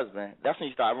or a husband, that's when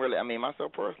you start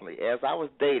myself personally. As I was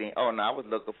dating, I was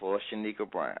looking for Shanika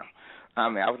Brown. I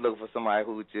was looking for somebody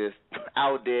who just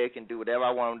out there can do whatever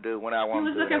I want to do when I want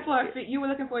to do it. You were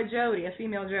looking for a Jody, a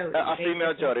female Jody. A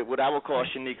female Jody, what I would call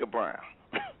Shanika Brown.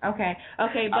 Okay, but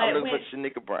I was looking for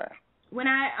Shanika Brown. When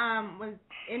I was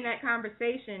in that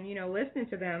conversation, listening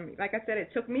to them, like I said, it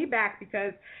took me back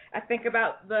because I think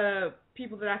about the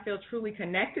people that I feel truly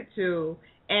connected to,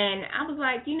 and I was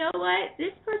like, you know what,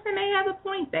 this person may have a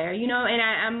point there, and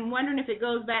I'm wondering if it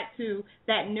goes back to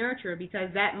that nurture because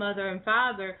that mother and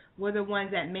father were the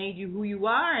ones that made you who you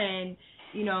are, and,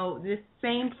 this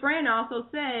same friend also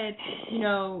said,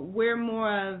 we're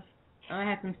more of, I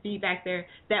had some feedback there,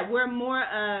 that we're more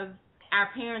of our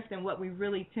parents than what we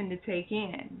really tend to take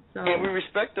in. So. And we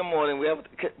respect them more than we ever.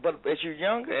 But as you're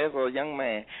younger, as a young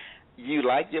man, you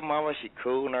like your mama, she's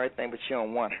cool and everything, but you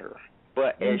don't want her.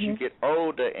 But as you get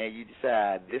older and you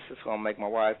decide this is going to make my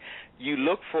wife, you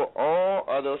look for all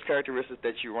of those characteristics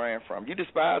that you ran from. You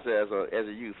despise her as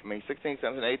a youth. 16,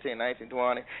 17, 18, 19,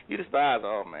 20, you despise her.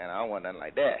 Oh, man, I don't want nothing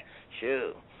like that.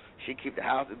 Shoot. She keep the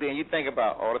house. Then you think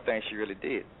about all the things she really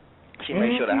did. She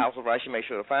made sure the house was right. She made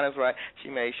sure the finance was right. She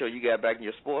made sure you got back in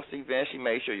your sports event. She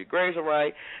made sure your grades are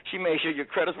right. She made sure your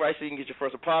credit's right so you can get your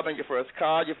first apartment, your first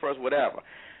car, your first whatever.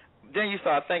 Then you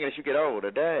start thinking as you get older,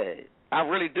 dang, I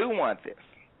really do want this.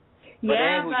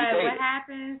 But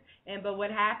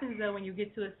what happens though when you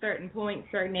get to a certain point,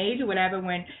 certain age or whatever,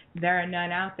 when there are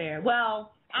none out there?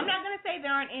 Well, I'm not going to say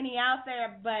there aren't any out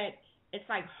there, but it's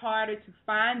like harder to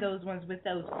find those ones with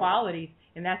those qualities,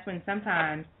 and that's when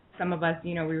sometimes some of us,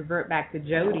 revert back to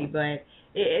Jody. But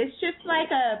it's just like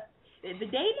the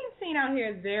dating scene out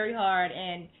here is very hard.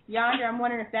 And Yonder, I'm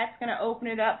wondering if that's going to open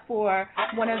it up for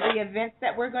one of the events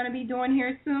that we're going to be doing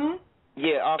here soon.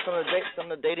 Yeah,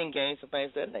 some of the dating games and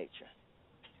things of that nature.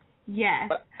 Yes.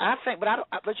 But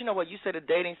but you know what? You said the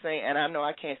dating scene, and I know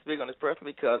I can't speak on this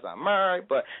personally because I'm married.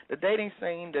 But the dating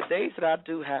scene, the days that I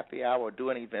do happy hour,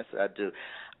 doing events that I do,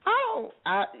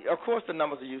 of course the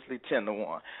numbers are usually 10 to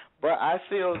 1. But I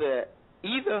feel that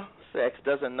either sex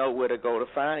doesn't know where to go to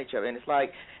find each other, and it's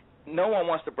like no one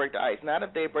wants to break the ice. Not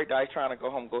if they break the ice trying to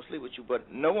go home, go sleep with you,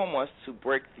 but no one wants to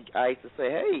break the ice to say,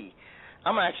 hey,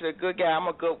 I'm actually a good guy. I'm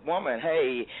a good woman.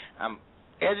 Hey,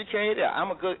 educated.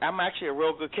 I'm actually a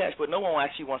real good catch, but no one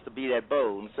actually wants to be that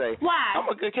bold and say, why? I'm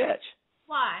a good catch.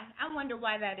 Why? I wonder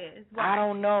why that is. Why? I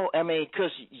don't know. I mean,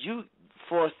 because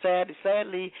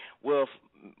sadly, with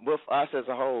us as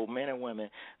a whole, men and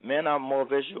women, men are more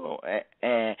visual,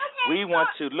 and we want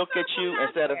to look at you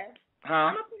instead of,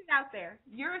 I'm going to put it out there.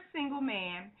 You're a single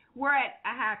man. We're at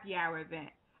a happy hour event.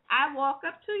 I walk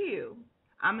up to you.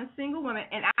 I'm a single woman,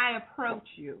 and I approach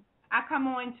you. I come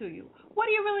on to you. What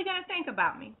are you really going to think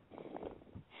about me?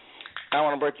 I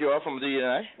want to break you off from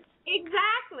DNA.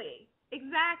 Exactly.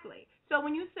 So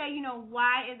when you say,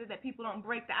 why is it that people don't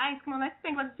break the ice, come on, let's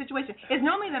think about the situation. It's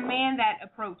normally the man that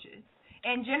approaches.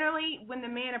 And generally, when the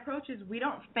man approaches, we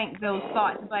don't think those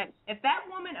thoughts. But if that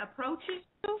woman approaches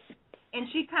you and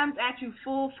she comes at you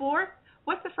full force,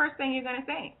 what's the first thing you're going to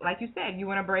think? Like you said, you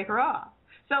want to break her off.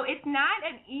 So it's not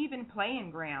an even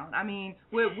playing ground. I mean,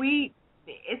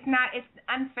 it's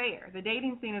unfair. The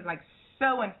dating scene is like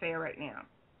so unfair right now.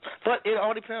 But it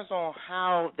all depends on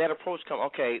how that approach comes.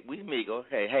 Okay, we meet.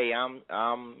 Okay, hey, I'm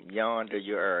Yonder,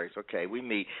 you're Aries. Okay, we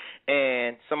meet,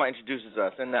 and somebody introduces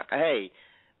us, and hey,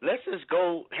 let's just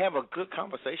go have a good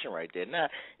conversation right there. Now,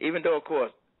 even though, of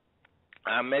course,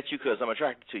 I met you because I'm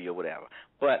attracted to you or whatever,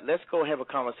 but let's go have a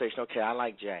conversation. Okay, I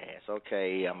like jazz.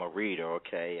 Okay, I'm a reader.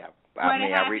 Okay,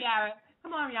 I read.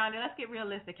 Come on, Yonder, let's get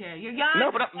realistic here. You're Yonder.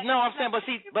 No, but I'm saying,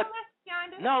 see,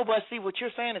 what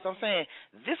you're saying is, I'm saying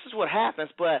this is what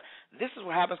happens, but this is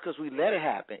what happens because we let it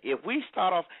happen. If we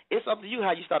start off, it's up to you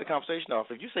how you start the conversation off.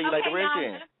 If you say you like the red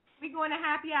jeans. We're going to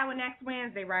happy hour next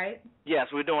Wednesday, right?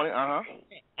 Yes, we're doing it.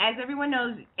 As everyone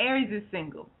knows, Aries is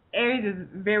single. Aries is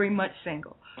very much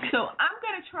single. So I'm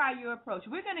going to try your approach.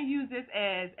 We're going to use this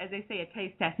as they say, a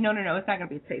taste test. No, it's not going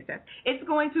to be a taste test. It's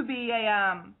going to be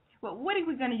what are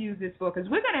we going to use this for? Because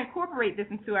we're going to incorporate this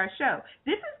into our show.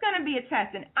 This is going to be a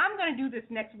test, and I'm going to do this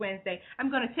next Wednesday. I'm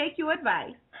going to take your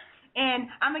advice, and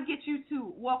I'm going to get you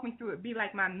to walk me through it, be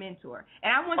like my mentor.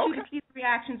 And I want you to keep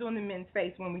reactions on the men's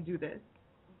face when we do this.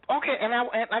 Okay, and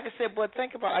like I said, but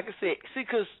think about, like I said, see,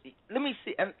 because let me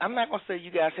see, and I'm not going to say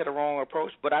you guys had a wrong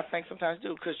approach, but I think sometimes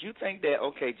do, because you think that,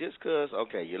 okay, just because,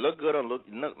 okay, you look good or look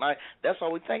like, that's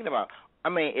all we're thinking about. I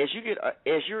mean, as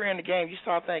you're in the game, you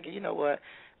start thinking, you know what,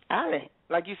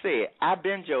 like you said, I've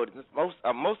been joded. Most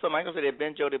of them, I'm going to say they've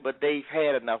been joded, but they've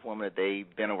had enough women that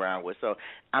they've been around with. So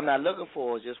I'm not looking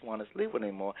for just one to sleep with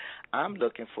anymore. I'm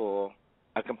looking for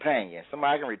a companion,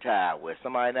 somebody I can retire with,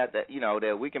 somebody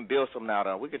that we can build something out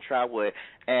on, we can try with,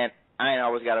 and I ain't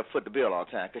always got to foot the bill all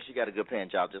the time because she got a good paying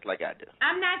job just like I do.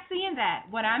 I'm not seeing that.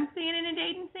 What I'm seeing in the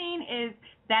dating scene is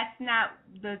that's not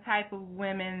the type of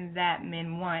women that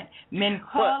men want. Men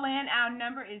call in. Our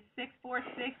number is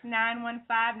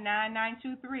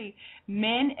 646-915-9923.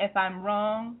 Men, if I'm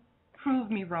wrong, prove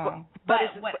me wrong. But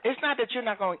it's not that you're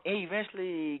not going to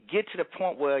eventually get to the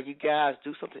point where you guys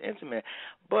do something intimate,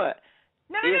 but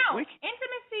No.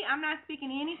 Intimacy, I'm not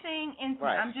speaking anything intimate.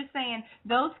 Right. I'm just saying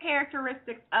those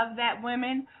characteristics of that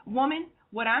woman,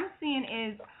 what I'm seeing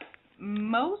is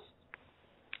most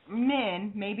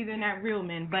men, maybe they're not real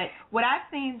men, but what I've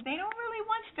seen, they're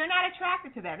not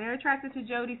attracted to that. They're attracted to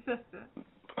Jody's sister.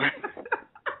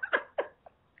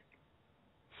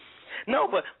 No,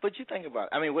 but you think about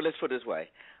it. I mean, let's put it this way.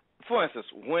 For instance,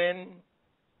 when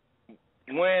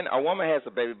a woman has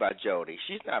a baby by Jody,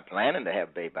 she's not planning to have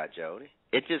a baby by Jody.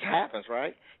 It just happens,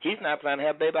 right? He's not planning to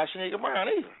have a baby by Shanika Brown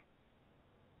either.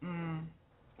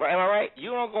 Right? Am I right?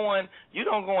 You don't go in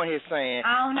here saying,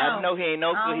 I know he ain't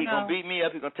no good. He's going to beat me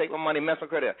up. He's going to take my money, mess my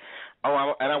credit up.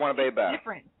 And I want a baby by.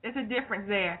 It's a difference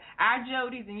there. Our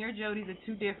Jodys and your Jodys are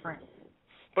two different.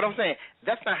 But I'm saying,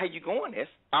 that's not how you go on this.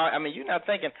 I mean, you're not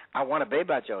thinking, I want a baby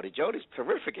by Jody. Jody's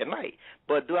terrific at night.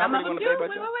 But do I really want a baby by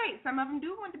Jody? Wait. Some of them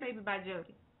do want the baby by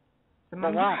Jody.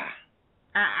 But why?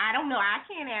 I don't know. I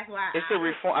can't ask why. It's a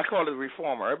reform. I call it a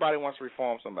reformer. Everybody wants to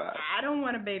reform somebody. I don't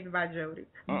want a baby by Jody.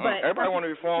 But everybody want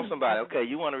to reform somebody. Okay,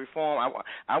 you want to reform. I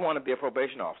want to be a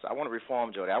probation officer. I want to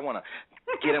reform Jody. I want to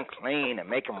get him clean and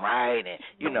make him right. And,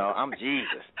 I'm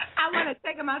Jesus. I want to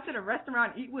take him out to the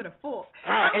restaurant and eat with a fork.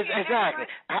 Right, exactly.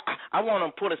 I want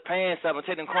him to put his pants up and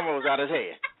take them cornrows out of his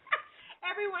head.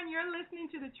 Everyone, you're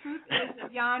listening to The Truth Is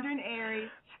with Yonder and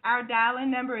Aries. Our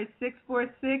dial-in number is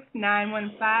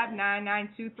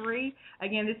 646-915-9923.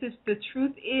 Again, this is The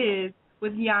Truth Is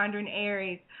with Yonder and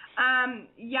Aries.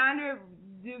 Yonder,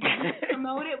 we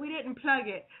promote it. We didn't plug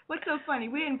it. What's so funny?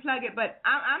 We didn't plug it, but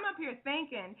I'm up here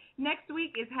thinking next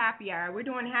week is happy hour. We're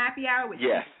doing happy hour with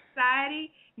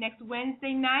Society next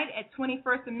Wednesday night at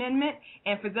 21st Amendment.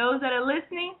 And for those that are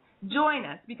listening, join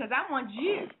us because I want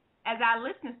you, as our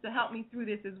listeners, to help me through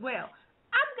this as well.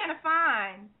 I'm going to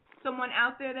find someone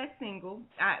out there that's single.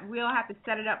 We'll have to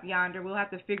set it up, Yonder. We'll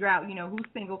have to figure out, who's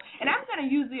single. And I'm going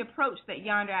to use the approach that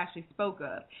Yonder actually spoke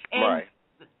of. And right.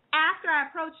 After I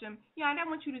approach them, Yonder, I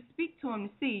want you to speak to them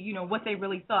to see, what they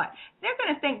really thought. They're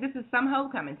going to think this is some hoe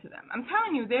coming to them. I'm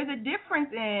telling you, there's a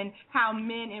difference in how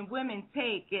men and women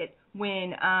take it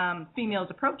when females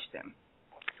approach them.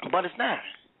 But it's not.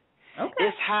 Okay.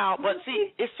 It's how, but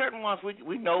see, it's certain ones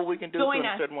we know we can do, Join and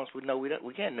us. certain ones we know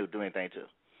we can't do anything to.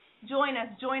 Join us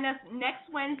next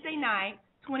Wednesday night,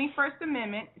 21st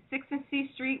Amendment, 6th and C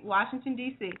Street, Washington,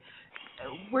 D.C.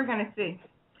 We're going to see.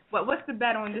 What's the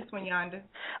bet on this one, Yonder?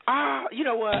 You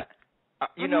know what?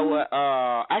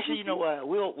 Actually, you know what?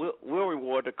 We'll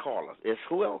reward the callers. If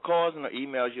whoever calls and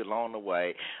emails you along the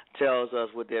way tells us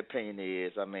what their opinion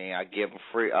is, I mean, I give them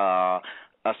free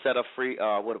a set of free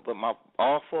with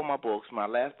all four of my books. My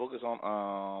last book is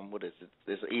on what is it?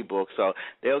 It's an ebook, so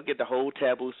they'll get the whole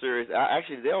Taboo series.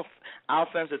 I'll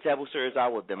finish the Taboo series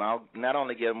out with them. I'll not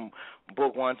only give them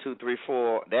book 1, 2, 3,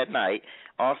 4 that night.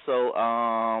 Also,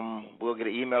 we'll get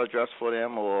an email address for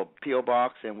them or PO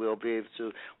box, and we'll be able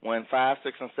to, when 5,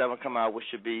 6, and 7 come out, which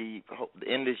should be the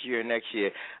end of this year and next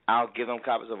year, I'll give them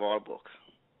copies of all the books.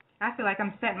 I feel like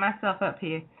I'm setting myself up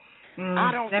here.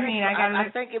 I don't think so. I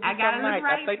think it'll be something nice.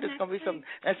 Right. I think there's going to be something.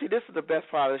 And see, this is the best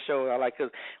part of the show I like,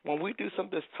 because when we do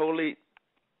something that's totally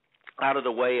out of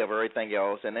the way of everything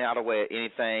else and out of the way of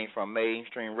anything from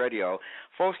mainstream radio,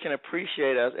 folks can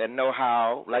appreciate us and know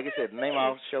how, like I said, the name of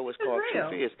our show is called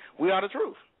Truth Is. We are the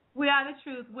truth. We are the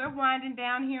truth. We're winding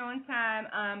down here on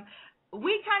time.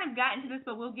 We kind of got into this,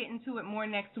 but we'll get into it more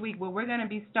next week, where we're going to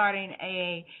be starting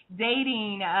a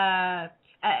dating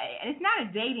it's not a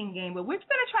dating game, but we're going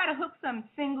to try to hook some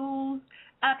singles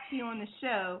up here on the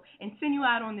show and send you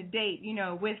out on the date,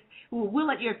 we'll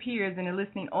let your peers and the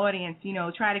listening audience,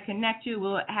 try to connect you.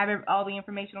 We'll have all the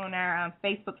information on our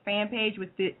Facebook fan page,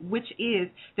 which is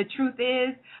The Truth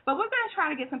Is. But we're going to try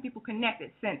to get some people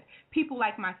connected, since people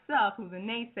like myself, who's a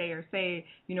naysayer, say,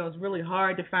 it's really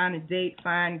hard to find a date,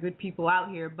 find good people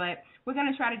out here. But we're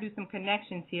going to try to do some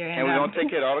connections here. And we're going to take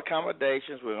care of all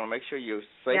accommodations. We're going to make sure you're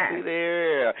safely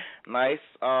there, nice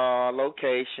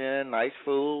location, nice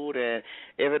food, and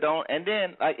if it don't, and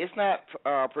then it's not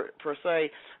per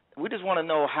se. We just want to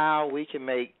know how we can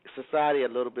make society a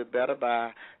little bit better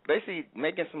by basically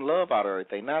making some love out of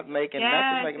everything. Not just making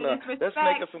love. Let's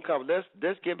make us some cover.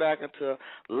 Let's get back into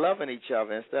loving each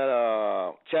other instead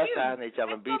of chastising each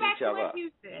other and beating each other up.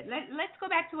 Let's go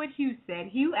back to what Hugh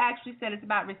said. Hugh actually said it's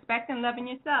about respect and loving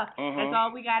yourself. Mm-hmm. That's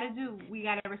all we got to do. We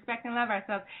got to respect and love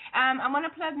ourselves. I'm going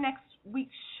to plug next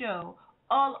week's show.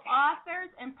 All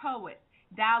authors and poets,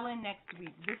 dial in next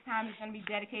week. This time is going to be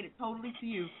dedicated totally to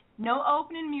you. No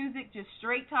opening music, just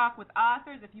straight talk with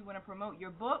authors if you want to promote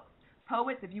your books,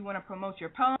 poets if you want to promote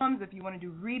your poems, if you want to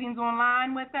do readings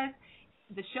online with us.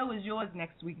 The show is yours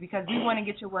next week, because we want to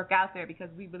get your work out there,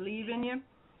 because we believe in you.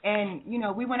 And,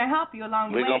 we want to help you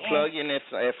along the way. We're going to plug in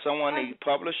if someone needs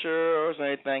publishers or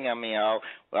anything. I mean, I'll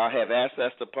have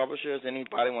access to publishers.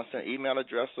 Anybody wants an email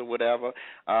address or whatever,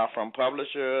 from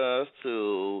publishers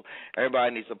to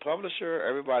everybody needs a publisher.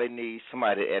 Everybody needs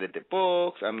somebody to edit their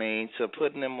books. I mean, to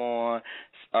putting them on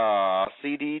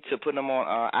CD, to putting them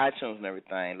on iTunes and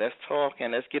everything. Let's talk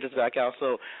and let's get this back out.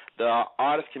 So the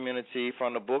artist community,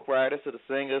 from the book writers to the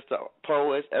singers to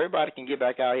poets, everybody can get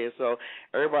back out here. So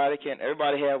everybody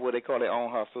have what they call their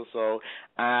own hustle. So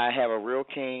I have a real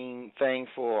keen thing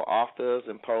for authors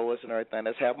and poets and everything.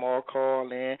 Let's have more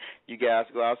call in. You guys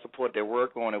go out and support their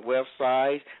work on their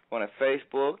website, on their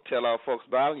Facebook. Tell our folks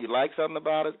about it. You like something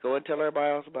about it, go and tell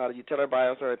everybody else about it. You tell everybody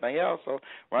else everything else. So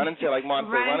run and tell, like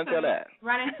Martin said, run and tell that.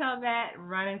 Run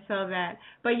and tell that.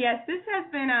 But yes, this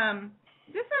has been a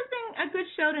good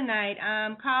show tonight.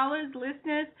 Callers,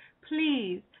 listeners,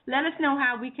 please let us know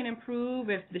how we can improve,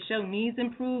 if the show needs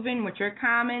improving, what your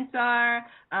comments are.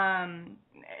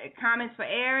 Comments for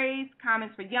Aries,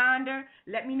 comments for Yonder.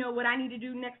 Let me know what I need to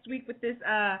do next week with this.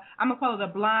 I'm going to call it a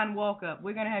blind walk-up.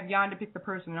 We're going to have Yonder pick the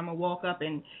person, and I'm going to walk up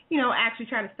and, actually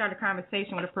try to start a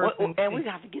conversation with a person. And we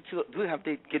have to get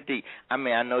deep. I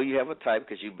mean, I know you have a type,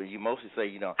 because you mostly say,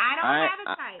 I don't have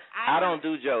a type. I don't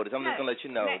do Jody. I'm just going to let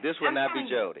you know. This will not be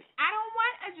Jody. I don't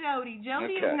want a Jody.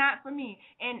 Jody is not for me.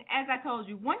 And as I told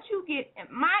you, once you get,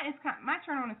 my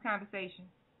turn on this conversation,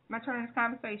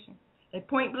 at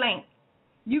point blank,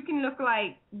 you can look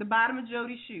like the bottom of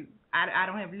Jody's shoe. I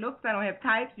don't have looks. I don't have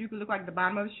types. You can look like the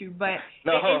bottom of the shoe. But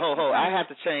I have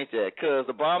to change that, because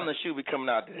the bottom of the shoe be coming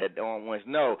out that on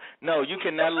Wednesday. No, you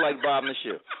cannot look like the bottom of the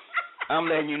shoe. I'm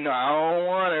letting you know. I don't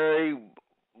want every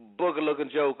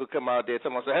booger-looking joker come out there.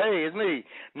 Someone say, "Hey, it's me."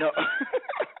 No.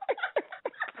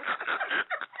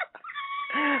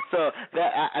 So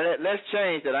let's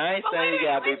change that. I ain't saying you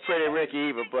gotta be Pretty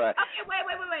Ricky either, but okay,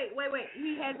 wait.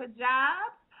 He has a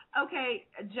job. Okay,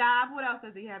 a job. What else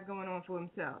does he have going on for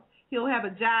himself? He'll have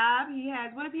a job. He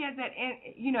has. What if he has that?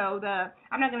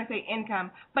 I'm not gonna say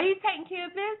income, but he's taking care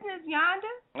of business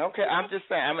yonder. Okay, I'm just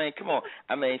saying. I mean, come on.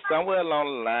 I mean, somewhere along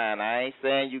the line, I ain't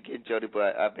saying you get Jody,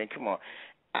 but I mean, come on.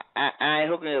 I ain't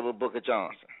hooking up with Booker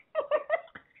Johnson.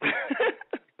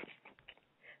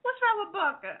 What's wrong with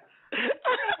Booker?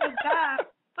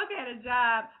 Booker had a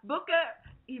job. Booker,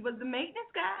 he was the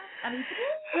maintenance guy. I mean,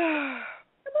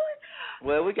 come on.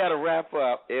 Well, we got to wrap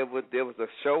up. The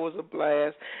show was a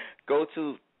blast. Go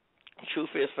to True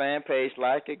Fierce fan page,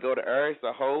 like it. Go to Eric,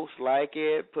 the host, like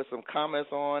it. Put some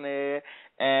comments on there,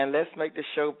 and let's make the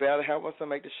show better. Help us to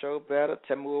make the show better.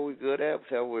 Tell me what we're good at.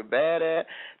 Tell me what we're bad at.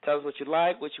 Tell us what you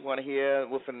like, what you want to hear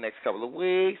within the next couple of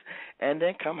weeks, and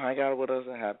then come hang out with us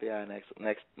and happy hour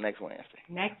next Wednesday.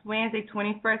 Next Wednesday,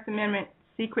 21st Amendment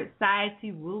Secret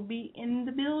Society will be in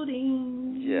the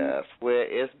building. Yes, well,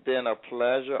 it's been a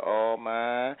pleasure, all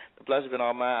mine. The pleasure's been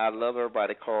all mine. I love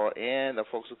everybody called in. The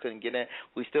folks who couldn't get in,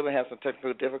 we still have some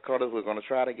technical difficulties. We're going to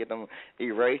try to get them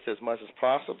erased as much as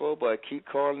possible, but keep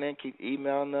calling in, keep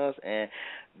emailing us, and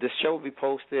this show will be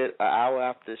posted an hour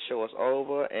after the show is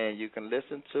over, and you can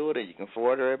listen to it, and you can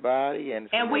forward everybody. And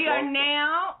we are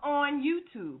now on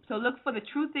YouTube, so look for The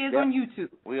Truth Is on YouTube.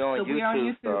 We're on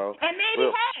YouTube. So and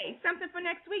maybe, something for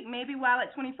next week. Maybe while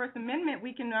at 21st Amendment,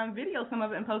 we can video some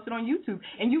of it and post it on YouTube.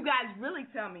 And you guys really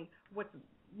tell me what the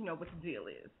deal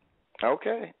is.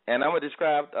 Okay. And I'm gonna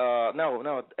describe.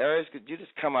 No, Eris, you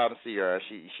just come out and see her.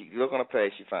 She look on the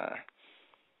page. She's fine.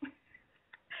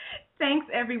 Thanks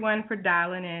everyone for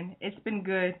dialing in. It's been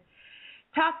good.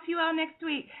 Talk to you all next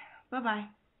week. Bye-bye.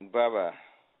 Bye-bye.